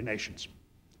the United Nations.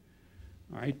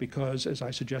 All right, because as I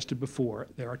suggested before,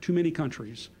 there are too many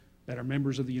countries that are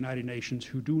members of the United Nations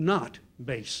who do not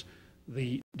base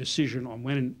the decision on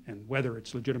when and whether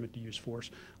it's legitimate to use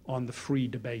force on the free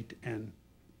debate and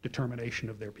determination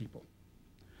of their people.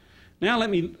 Now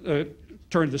let me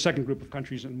turn to the second group of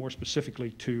countries, and more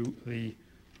specifically to the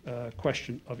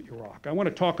question of Iraq. I want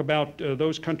to talk about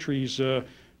those countries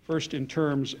first in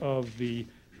terms of the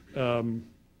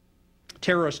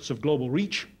terrorists of global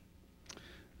reach,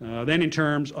 then in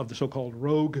terms of the so-called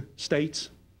rogue states,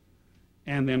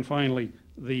 and then finally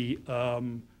the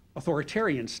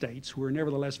authoritarian states who are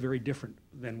nevertheless very different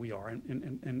than we are.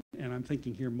 And I'm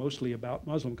thinking here mostly about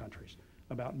Muslim countries,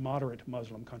 about moderate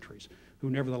Muslim countries, who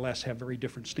nevertheless have very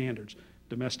different standards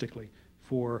domestically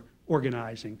for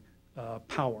organizing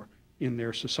power in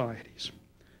their societies.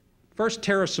 First,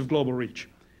 terrorists of global reach.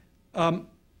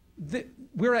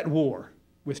 We're at war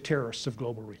with terrorists of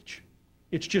global reach.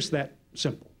 It's just that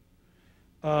simple.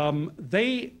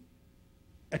 They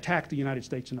attacked the United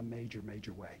States in a major,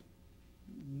 major way.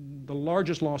 The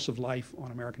largest loss of life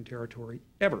on American territory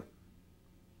ever.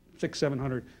 600,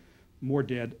 700 more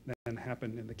dead than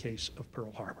happened in the case of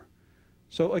Pearl Harbor.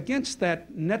 So against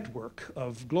that network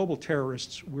of global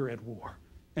terrorists, we're at war.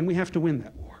 And we have to win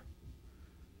that war.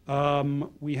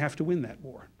 We have to win that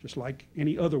war, just like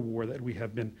any other war that we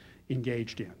have been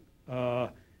engaged in.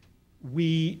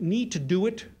 We need to do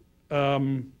it.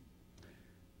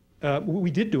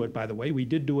 We did do it, by the way. We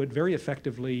did do it very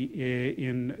effectively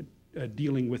in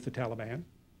dealing with the Taliban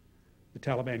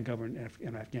government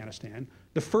in Afghanistan.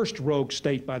 The first rogue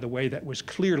state, by the way, that was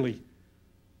clearly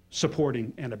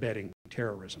supporting and abetting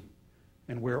terrorism,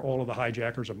 and where all of the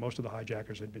hijackers, or most of the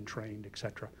hijackers, had been trained, et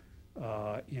cetera.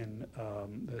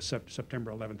 The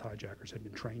September 11th hijackers had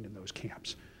been trained in those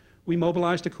camps. We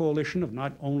mobilized a coalition of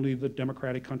not only the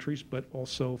democratic countries, but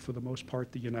also, for the most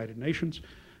part, the United Nations.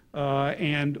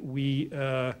 And we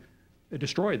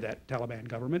destroyed that Taliban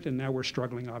government, and now we're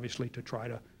struggling, obviously, to try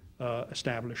to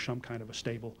establish some kind of a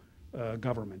stable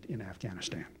government in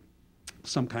Afghanistan,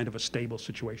 some kind of a stable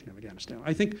situation in Afghanistan.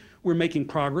 I think we're making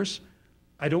progress.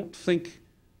 I don't think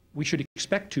we should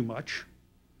expect too much,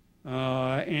 but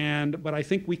I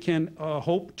think we can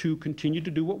hope to continue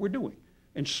to do what we're doing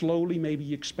and slowly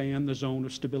maybe expand the zone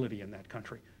of stability in that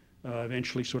country,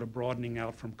 eventually sort of broadening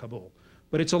out from Kabul.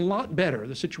 But it's a lot better.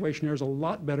 The situation there is a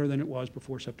lot better than it was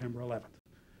before September 11th.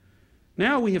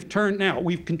 Now we have turned,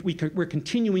 we're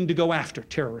continuing to go after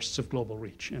terrorists of global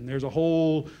reach, and there's a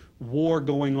whole war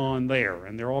going on there,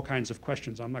 and there are all kinds of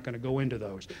questions. I'm not going to go into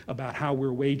those about how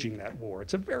we're waging that war.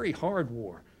 It's a very hard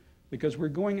war because we're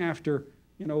going after,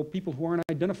 people who aren't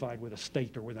identified with a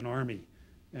state or with an army,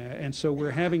 and so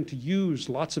we're having to use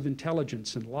lots of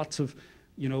intelligence and lots of,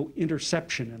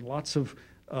 interception and lots of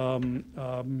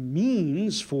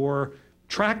means for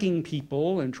tracking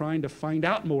people and trying to find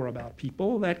out more about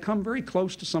people that come very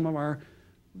close to some of our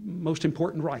most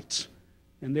important rights.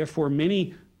 And therefore,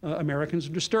 many Americans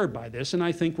are disturbed by this, and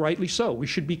I think rightly so. We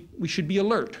should be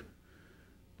alert.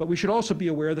 But we should also be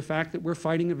aware of the fact that we're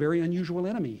fighting a very unusual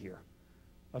enemy here,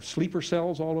 of sleeper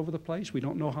cells all over the place. We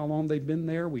don't know how long they've been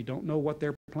there. We don't know what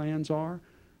their plans are.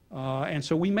 And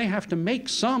so we may have to make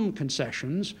some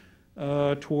concessions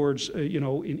towards,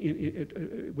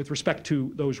 with respect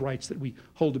to those rights that we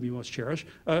hold to be most cherished,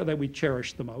 that we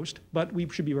cherish the most, but we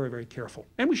should be very, very careful.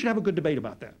 And we should have a good debate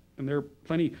about that. And there are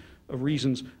plenty of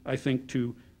reasons, I think,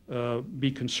 to be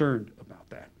concerned about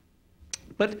that.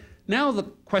 But now the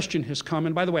question has come,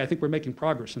 and by the way, I think we're making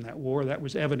progress in that war. That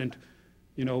was evident,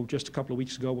 just a couple of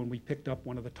weeks ago when we picked up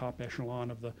one of the top echelon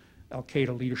of the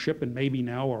al-Qaeda leadership, and maybe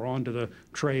now are onto the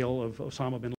trail of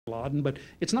Osama bin Laden. But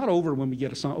it's not over when we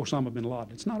get Osama bin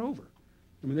Laden. It's not over.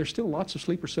 I mean, there's still lots of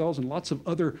sleeper cells and lots of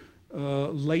other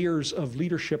layers of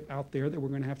leadership out there that we're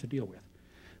going to have to deal with.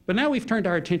 But now we've turned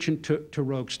our attention to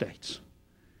rogue states.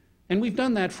 And we've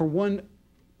done that for one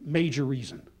major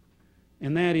reason,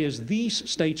 and that is these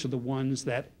states are the ones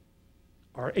that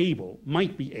are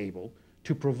might be able,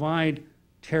 to provide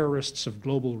terrorists of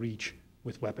global reach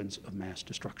with weapons of mass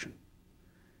destruction.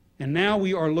 And now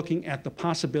we are looking at the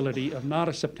possibility of not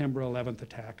a September 11th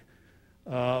attack,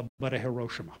 but a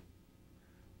Hiroshima.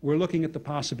 We're looking at the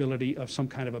possibility of some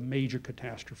kind of a major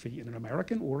catastrophe in an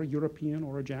American or a European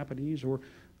or a Japanese or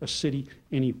a city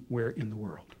anywhere in the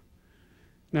world.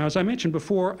 Now, as I mentioned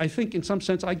before, I think in some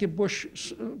sense I give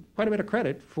Bush quite a bit of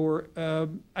credit for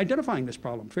identifying this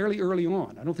problem fairly early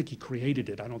on. I don't think he created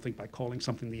it. I don't think by calling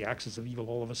something the axis of evil,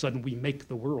 all of a sudden we make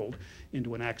the world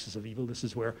into an axis of evil. This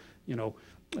is where,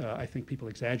 I think people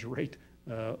exaggerate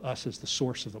us as the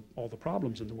source of all the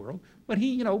problems in the world. But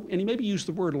he, and he maybe used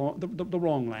the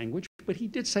wrong language, but he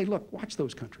did say, look, watch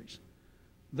those countries.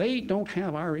 They don't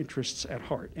have our interests at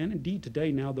heart. And indeed,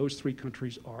 today, now those three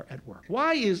countries are at work.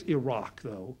 Why is Iraq,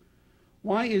 though?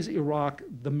 Why is Iraq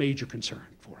the major concern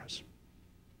for us?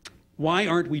 Why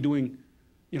aren't we doing,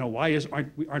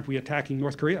 aren't we attacking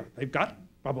North Korea? They've got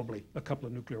probably a couple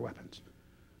of nuclear weapons.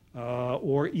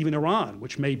 Or even Iran,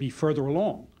 which may be further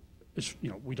along.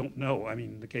 We don't know. I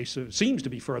mean, the case seems to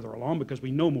be further along because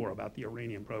we know more about the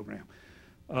Iranian program,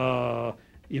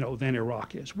 than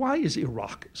Iraq is. Why is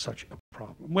Iraq such a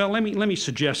problem? Well, let me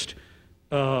suggest,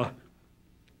 a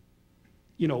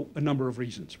number of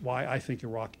reasons why I think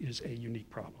Iraq is a unique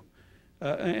problem.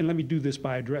 And let me do this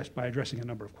by addressing a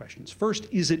number of questions. First,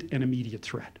 is it an immediate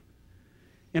threat?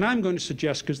 And I'm going to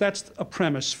suggest, because that's a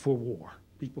premise for war.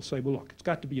 People say, well, look, it's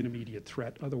got to be an immediate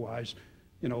threat. Otherwise,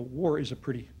 war is a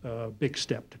pretty big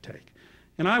step to take.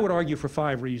 And I would argue for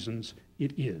 5 reasons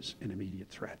it is an immediate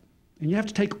threat. And you have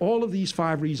to take all of these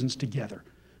 5 reasons together,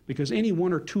 because any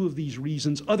 1 or 2 of these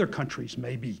reasons, other countries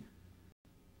may be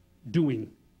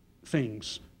doing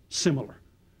things similar.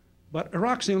 But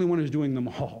Iraq's the only one who's doing them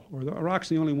all, or Iraq's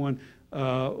the only one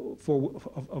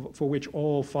for which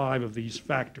all 5 of these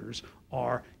factors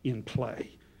are in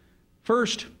play.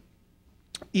 First,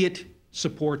 it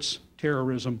supports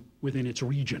terrorism within its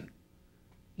region.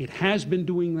 It has been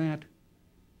doing that.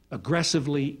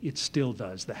 Aggressively, it still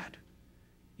does that.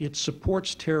 It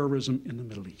supports terrorism in the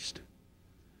Middle East.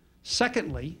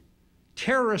 Secondly,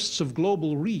 terrorists of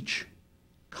global reach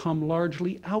come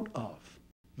largely out of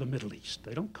the Middle East.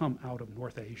 They don't come out of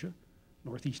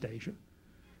Northeast Asia.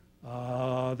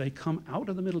 They come out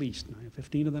of the Middle East.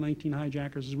 15 of the 19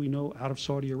 hijackers, as we know, out of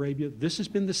Saudi Arabia. This has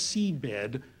been the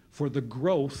seedbed for the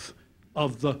growth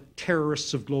of the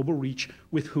terrorists of global reach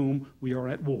with whom we are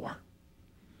at war.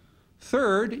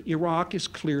 Third, Iraq is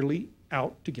clearly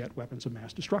out to get weapons of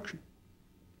mass destruction.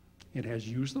 It has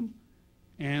used them,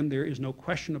 and there is no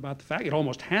question about the fact. It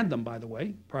almost had them, by the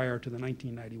way, prior to the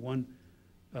 1991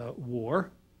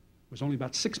 war. It was only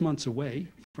about 6 months away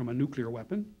from a nuclear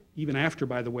weapon. Even after,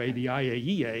 by the way, the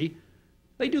IAEA,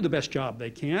 they do the best job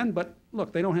they can, but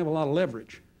look, they don't have a lot of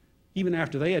leverage. Even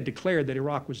after they had declared that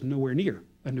Iraq was nowhere near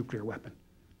a nuclear weapon.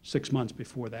 6 months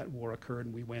before that war occurred,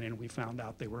 and we went in and we found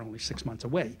out they were only 6 months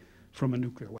away from a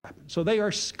nuclear weapon. So they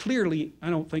are clearly, I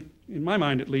don't think, in my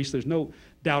mind at least, there's no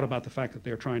doubt about the fact that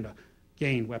they're trying to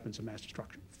gain weapons of mass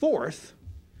destruction. Fourth,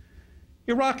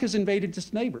 Iraq has invaded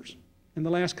its neighbors in the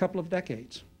last couple of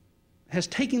decades, has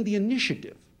taken the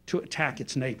initiative to attack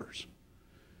its neighbors.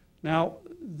 Now,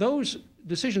 those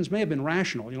decisions may have been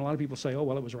rational. A lot of people say, oh,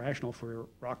 well, it was rational for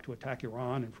Iraq to attack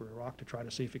Iran and for Iraq to try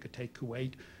to see if it could take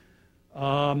Kuwait.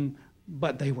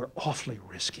 But they were awfully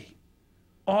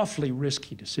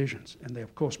risky decisions. And they,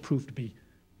 of course, proved to be,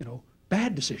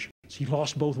 bad decisions. He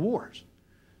lost both wars.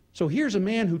 So here's a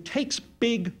man who takes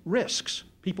big risks.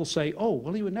 People say, oh,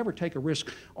 well, he would never take a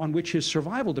risk on which his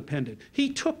survival depended. He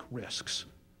took risks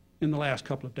in the last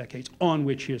couple of decades on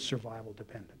which his survival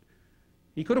depended.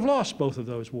 He could have lost both of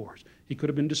those wars. He could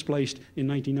have been displaced in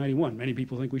 1991. Many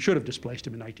people think we should have displaced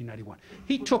him in 1991.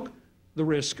 He took the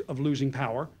risk of losing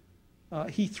power.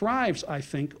 He thrives, I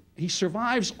think. He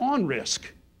survives on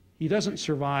risk. He doesn't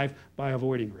survive by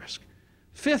avoiding risk.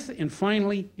 Fifth, and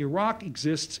finally, Iraq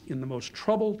exists in the most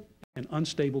troubled and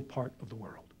unstable part of the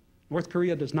world. North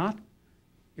Korea does not.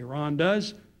 Iran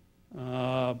does.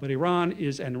 But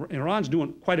Iran's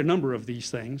doing quite a number of these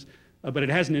things, but it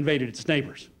hasn't invaded its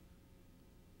neighbors,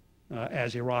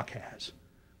 as Iraq has.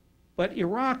 But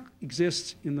Iraq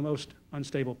exists in the most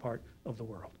unstable part of the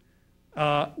world,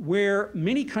 where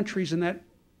many countries in that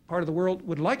part of the world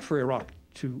would like for Iraq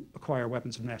to acquire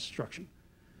weapons of mass destruction.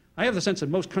 I have the sense that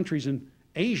most countries in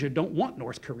Asia don't want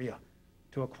North Korea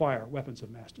to acquire weapons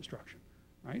of mass destruction,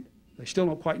 right? They still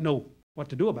don't quite know what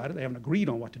to do about it. They haven't agreed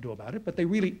on what to do about it, but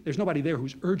there's nobody there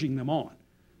who's urging them on.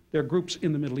 There are groups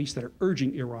in the Middle East that are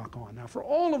urging Iraq on. Now, for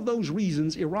all of those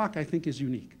reasons, Iraq, I think, is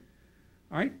unique,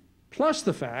 all right? Plus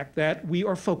the fact that we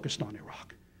are focused on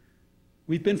Iraq.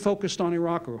 We've been focused on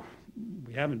Iraq, or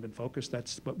we haven't been focused,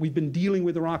 but we've been dealing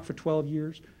with Iraq for 12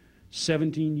 years,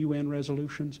 17 UN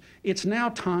resolutions. It's now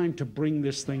time to bring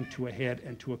this thing to a head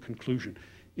and to a conclusion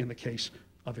in the case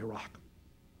of Iraq.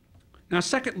 Now,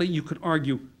 secondly, you could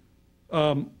argue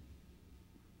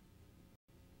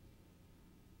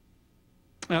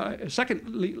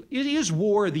secondly, is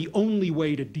war the only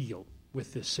way to deal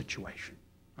with this situation?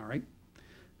 All right?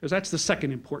 Because that's the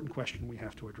second important question we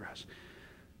have to address.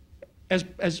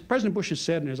 As President Bush has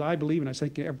said, and as I believe, and I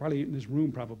think everybody in this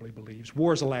room probably believes,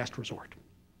 war is a last resort.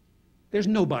 There's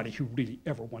nobody who really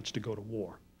ever wants to go to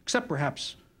war, except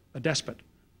perhaps a despot,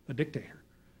 a dictator.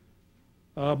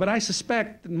 But I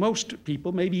suspect that most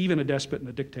people, maybe even a despot and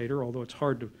a dictator, although it's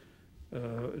hard to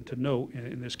to know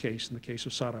in this case, in the case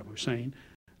of Saddam Hussein,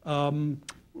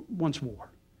 wants war.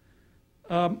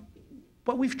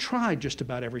 But we've tried just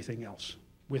about everything else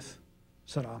with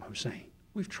Saddam Hussein.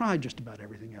 We've tried just about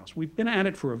everything else. We've been at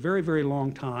it for a very, very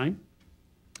long time.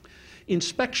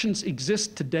 Inspections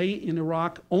exist today in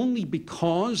Iraq only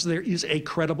because there is a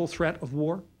credible threat of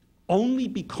war. Only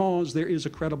because there is a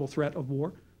credible threat of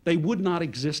war. They would not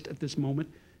exist at this moment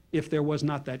if there was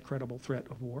not that credible threat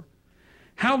of war.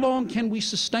 How long can we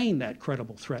sustain that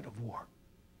credible threat of war?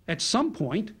 At some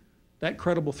point, that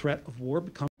credible threat of war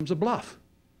becomes a bluff.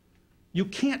 You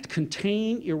can't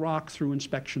contain Iraq through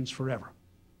inspections forever.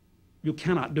 You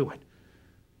cannot do it.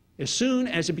 As soon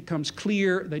as it becomes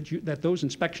clear that those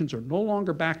inspections are no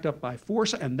longer backed up by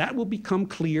force, and that will become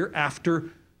clear after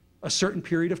a certain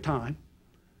period of time,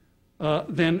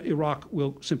 then Iraq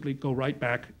will simply go right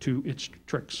back to its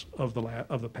tricks of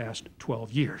the past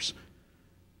 12 years.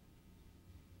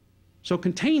 So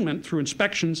containment through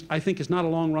inspections, I think, is not a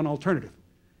long-run alternative.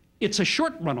 It's a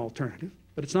short-run alternative,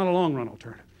 but it's not a long-run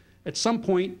alternative. At some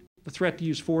point, the threat to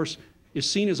use force is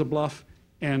seen as a bluff,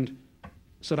 and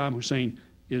Saddam Hussein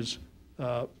is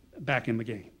back in the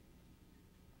game.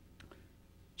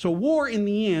 So war, in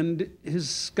the end,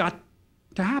 has got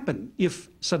to happen if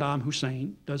Saddam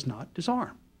Hussein does not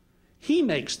disarm. He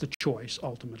makes the choice,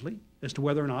 ultimately, as to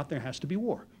whether or not there has to be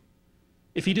war.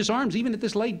 If he disarms, even at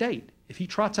this late date, if he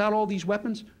trots out all these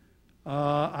weapons,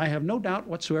 I have no doubt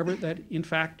whatsoever that, in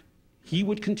fact, he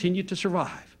would continue to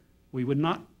survive. We would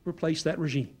not replace that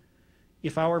regime.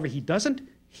 If, however, he doesn't,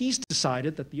 he's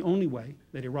decided that the only way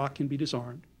that Iraq can be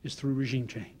disarmed is through regime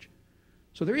change.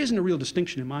 So there isn't a real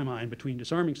distinction in my mind between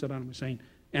disarming Saddam Hussein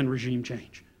and regime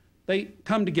change. They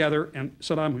come together, and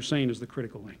Saddam Hussein is the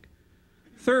critical link.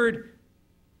 Third,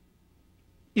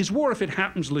 is war, if it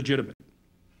happens, legitimate?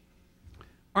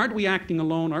 Aren't we acting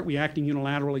alone? Aren't we acting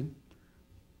unilaterally?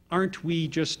 Aren't we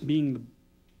just being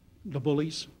the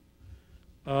bullies?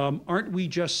 Aren't we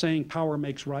just saying power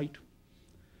makes right?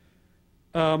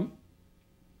 My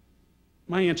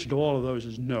answer to all of those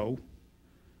is no.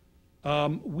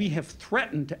 We have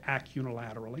threatened to act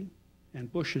unilaterally,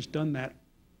 and Bush has done that,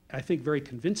 I think, very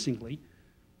convincingly,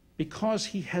 because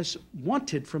he has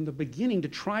wanted from the beginning to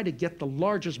try to get the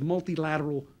largest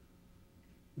multilateral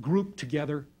group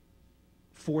together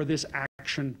for this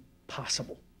action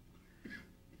possible.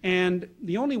 And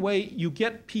the only way you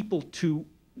get people to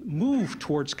move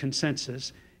towards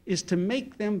consensus is to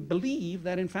make them believe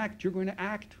that, in fact, you're going to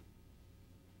act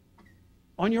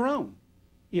on your own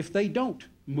if they don't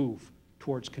move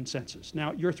towards consensus.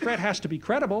 Now, your threat has to be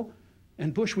credible,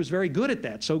 and Bush was very good at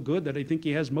that, so good that I think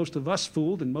he has most of us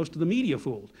fooled and most of the media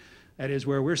fooled. That is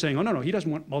where we're saying, oh, no, he doesn't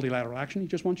want multilateral action, he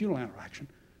just wants unilateral action.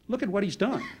 Look at what he's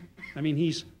done. I mean,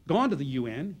 he's gone to the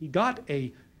UN, he got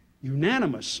a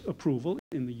unanimous approval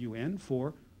in the UN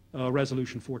for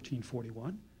Resolution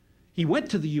 1441. He went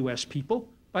to the US people.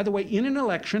 By the way, in an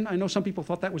election, I know some people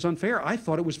thought that was unfair. I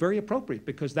thought it was very appropriate,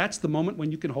 because that's the moment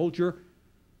when you can hold your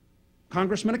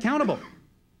congressmen accountable.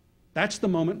 That's the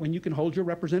moment when you can hold your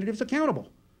representatives accountable.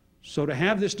 So to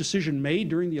have this decision made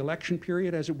during the election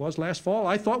period as it was last fall,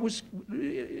 I thought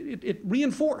it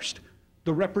reinforced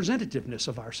the representativeness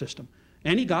of our system.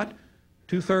 And he got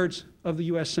 2/3 of the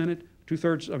US Senate,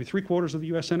 3/4 of the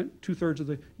US Senate, 2/3 of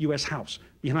the US House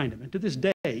behind him. And to this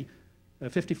day,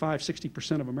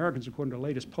 55–60% of Americans, according to the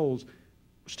latest polls,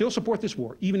 still support this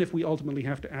war, even if we ultimately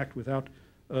have to act without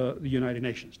the United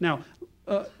Nations. Now,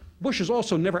 Bush has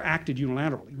also never acted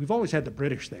unilaterally. We've always had the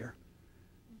British there.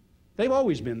 They've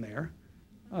always been there.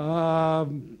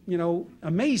 You know,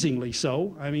 amazingly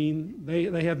so. I mean,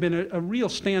 they have been a real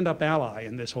stand-up ally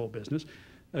in this whole business,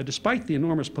 despite the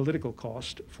enormous political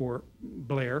cost for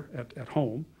Blair at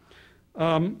home.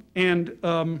 I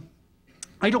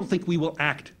don't think we will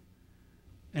act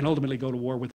and ultimately go to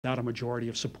war without a majority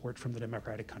of support from the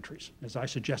democratic countries. As I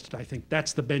suggested, I think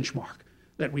that's the benchmark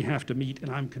that we have to meet,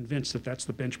 and I'm convinced that that's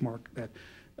the benchmark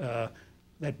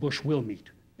that Bush will meet.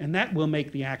 And that will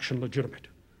make the action legitimate.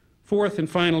 Fourth and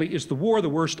finally, is the war the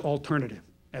worst alternative,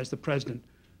 as the president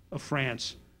of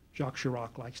France, Jacques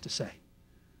Chirac, likes to say?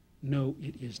 No,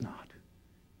 it is not.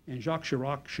 And Jacques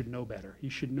Chirac should know better. He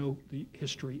should know the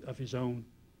history of his own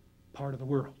part of the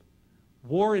world.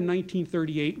 War in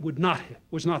 1938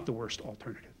 was not the worst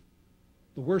alternative.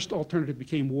 The worst alternative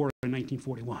became war in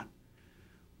 1941.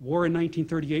 War in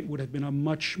 1938 would have been a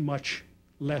much, much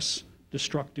less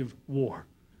destructive war.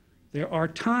 There are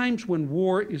times when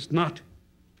war is not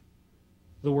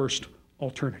the worst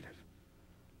alternative.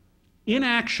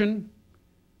 Inaction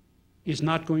is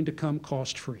not going to come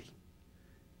cost-free.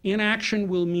 Inaction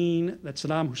will mean that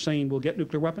Saddam Hussein will get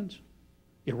nuclear weapons,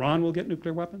 Iran will get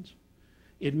nuclear weapons,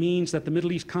 It means that the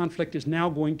Middle East conflict is now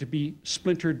going to be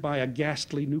splintered by a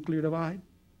ghastly nuclear divide.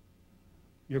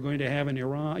 You're going to have an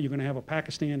Iran, you're going to have a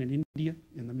Pakistan and India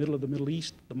in the middle of the Middle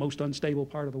East, the most unstable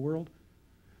part of the world.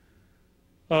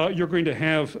 You're going to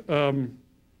have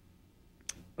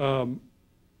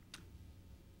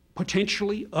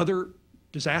potentially other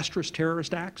disastrous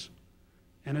terrorist acts.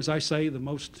 And as I say, the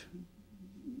most,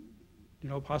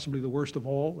 possibly the worst of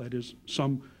all, that is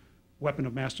some weapon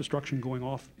of mass destruction going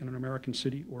off in an American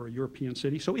city or a European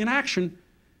city. So inaction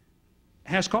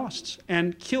has costs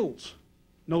and kills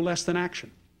no less than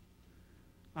action.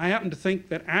 I happen to think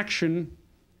that action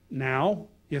now,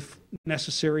 if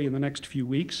necessary in the next few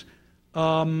weeks,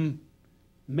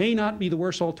 may not be the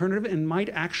worst alternative and might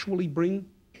actually bring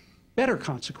better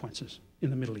consequences in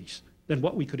the Middle East than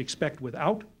what we could expect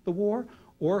without the war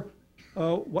or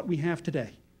what we have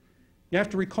today. You have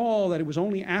to recall that it was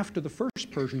only after the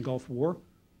first Persian Gulf War,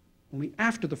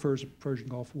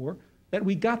 that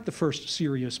we got the first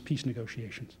serious peace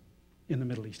negotiations in the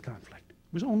Middle East conflict.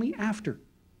 It was only after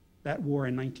that war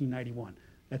in 1991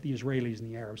 that the Israelis and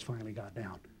the Arabs finally got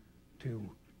down to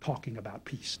talking about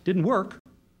peace. Didn't work,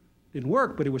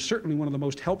 but it was certainly one of the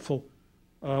most helpful,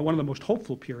 one of the most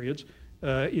hopeful periods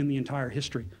in the entire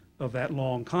history of that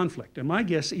long conflict. And my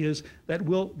guess is that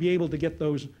we'll be able to get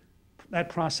that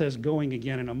process going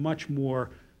again in a much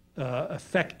more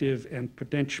effective and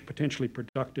potentially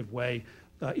productive way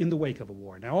in the wake of a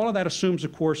war. Now, all of that assumes,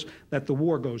 of course, that the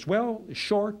war goes well, is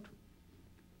short,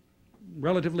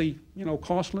 relatively,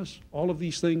 costless. All of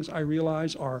these things, I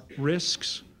realize, are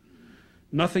risks.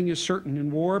 Nothing is certain in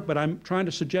war, but I'm trying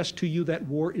to suggest to you that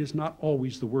war is not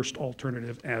always the worst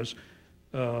alternative, as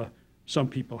some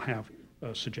people have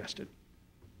suggested.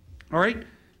 All right,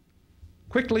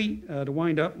 quickly, to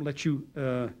wind up and let you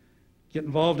get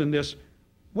involved in this,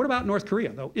 what about North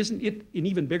Korea, though? Isn't it an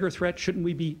even bigger threat? Shouldn't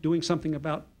we be doing something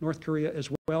about North Korea as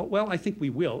well? Well, I think we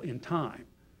will in time.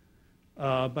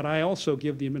 But I also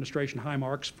give the administration high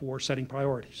marks for setting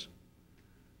priorities.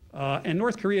 And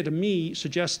North Korea, to me,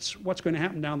 suggests what's going to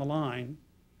happen down the line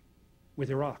with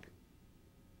Iraq.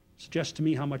 Suggests to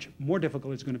me how much more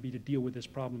difficult it's going to be to deal with this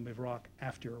problem of Iraq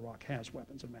after Iraq has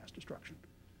weapons of mass destruction.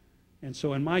 And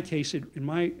so in my case, in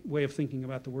my way of thinking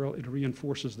about the world, it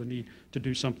reinforces the need to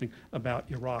do something about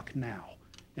Iraq now,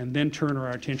 and then turn our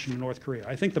attention to North Korea.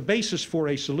 I think the basis for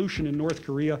a solution in North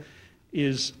Korea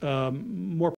is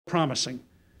more promising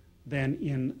than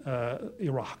in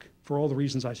Iraq. For all the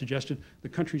reasons I suggested, the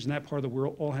countries in that part of the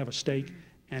world all have a stake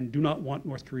and do not want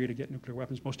North Korea to get nuclear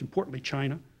weapons, most importantly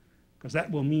China, because that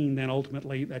will mean then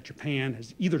ultimately that Japan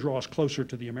has either draws closer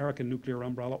to the American nuclear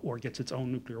umbrella or gets its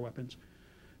own nuclear weapons,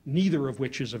 neither of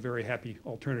which is a very happy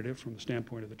alternative from the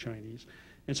standpoint of the Chinese.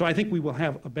 And so I think we will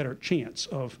have a better chance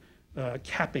of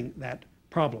capping that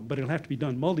problem, but it'll have to be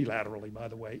done multilaterally, by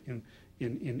the way,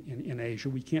 in Asia.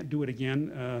 We can't do it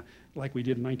again like we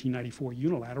did in 1994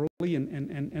 unilaterally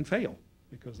and fail,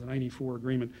 because the 94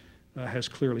 agreement has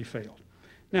clearly failed.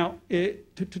 Now,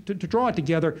 to draw it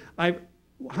together,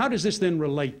 how does this then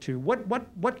relate to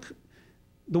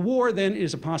the war then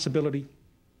is a possibility,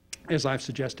 as I've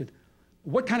suggested.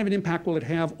 What kind of an impact will it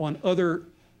have on other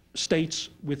states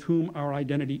with whom our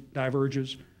identity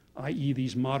diverges, i.e.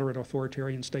 these moderate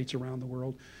authoritarian states around the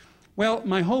world? Well,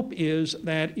 my hope is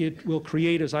that it will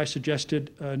create, as I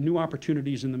suggested, new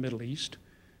opportunities in the Middle East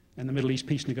and the Middle East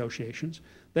peace negotiations,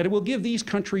 that it will give these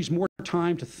countries more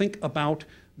time to think about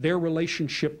their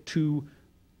relationship to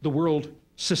the world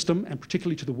system and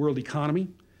particularly to the world economy.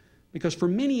 Because for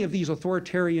many of these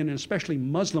authoritarian and especially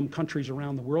Muslim countries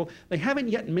around the world, they haven't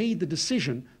yet made the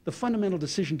decision, the fundamental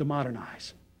decision to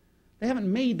modernize. They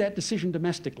haven't made that decision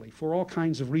domestically for all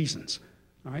kinds of reasons,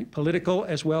 all right, political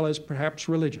as well as perhaps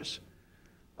religious.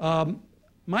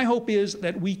 My hope is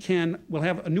that we'll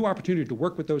have a new opportunity to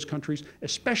work with those countries,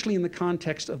 especially in the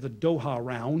context of the Doha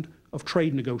round of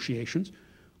trade negotiations,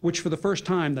 which for the first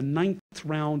time, the 9th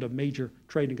round of major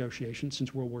trade negotiations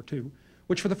since World War II,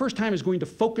 which for the first time is going to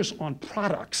focus on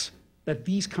products that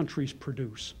these countries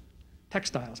produce,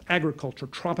 textiles, agriculture,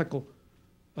 tropical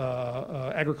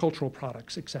agricultural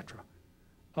products, etc.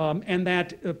 And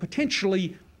that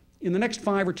potentially in the next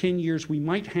 5 or 10 years, we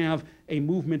might have a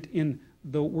movement in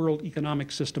the world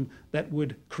economic system that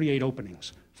would create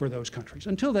openings for those countries.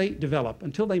 Until they develop,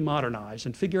 until they modernize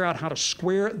and figure out how to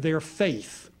square their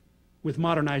faith with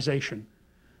modernization,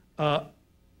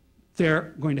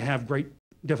 they're going to have great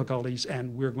difficulties,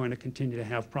 and we're going to continue to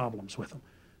have problems with them.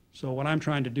 So what I'm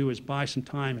trying to do is buy some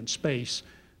time and space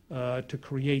to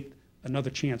create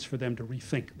another chance for them to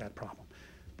rethink that problem.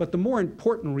 But the more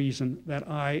important reason that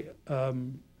I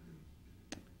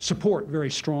support very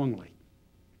strongly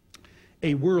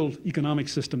a world economic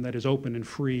system that is open and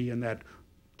free and that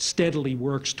steadily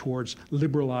works towards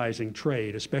liberalizing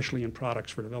trade, especially in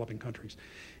products for developing countries,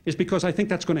 is because I think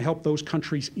that's going to help those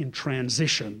countries in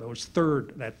transition,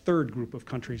 that third group of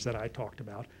countries that I talked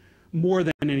about, more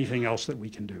than anything else that we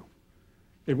can do.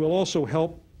 It will also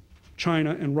help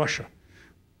China and Russia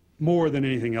more than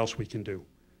anything else we can do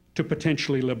to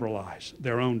potentially liberalize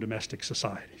their own domestic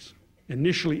societies,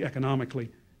 initially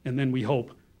economically, and then we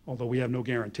hope, although we have no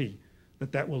guarantee,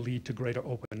 that that will lead to greater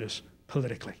openness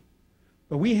politically.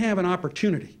 But we have an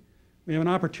opportunity. We have an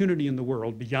opportunity in the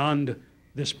world beyond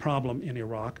this problem in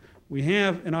Iraq. We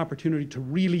have an opportunity to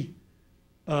really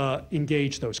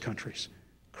engage those countries,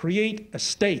 create a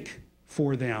stake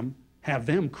for them, have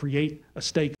them create a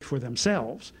stake for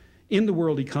themselves in the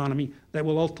world economy that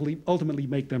will ultimately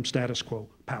make them status quo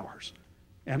powers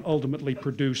and ultimately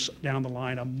produce down the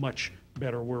line a much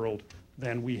better world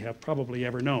than we have probably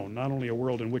ever known. Not only a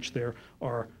world in which there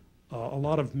are a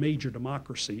lot of major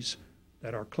democracies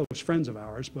that are close friends of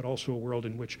ours, but also a world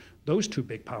in which those two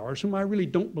big powers, whom I really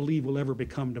don't believe will ever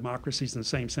become democracies in the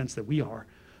same sense that we are,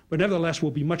 but nevertheless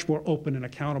will be much more open and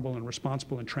accountable and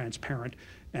responsible and transparent,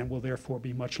 and will therefore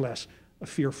be much less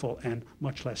fearful and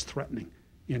much less threatening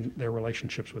in their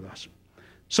relationships with us.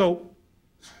 So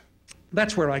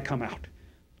that's where I come out.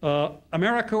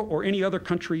 America or any other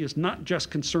country is not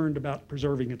just concerned about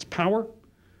preserving its power.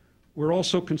 We're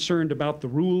also concerned about the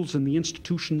rules and the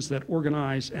institutions that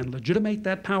organize and legitimate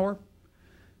that power.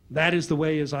 That is the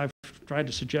way, as I've tried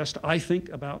to suggest, I think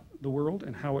about the world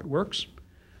and how it works.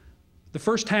 The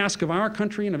first task of our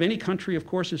country and of any country, of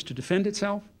course, is to defend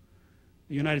itself.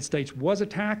 The United States was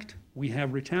attacked. We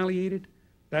have retaliated.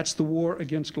 That's the war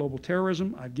against global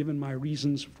terrorism. I've given my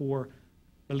reasons for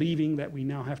believing that we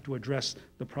now have to address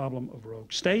the problem of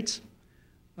rogue states.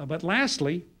 But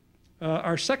lastly,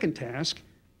 our second task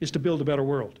is to build a better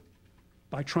world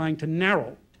by trying to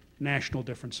narrow national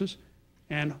differences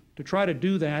and to try to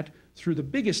do that through the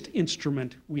biggest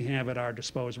instrument we have at our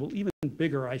disposal, even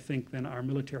bigger, I think, than our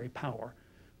military power,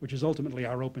 which is ultimately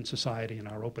our open society and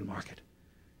our open market.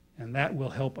 And that will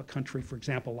help a country, for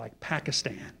example, like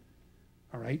Pakistan,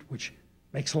 all right, which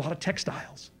makes a lot of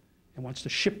textiles and wants to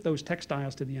ship those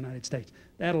textiles to the United States.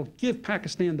 That'll give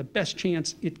Pakistan the best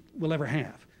chance it will ever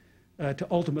have to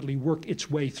ultimately work its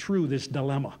way through this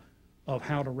dilemma of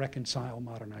how to reconcile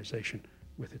modernization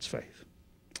with its faith.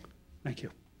 Thank you.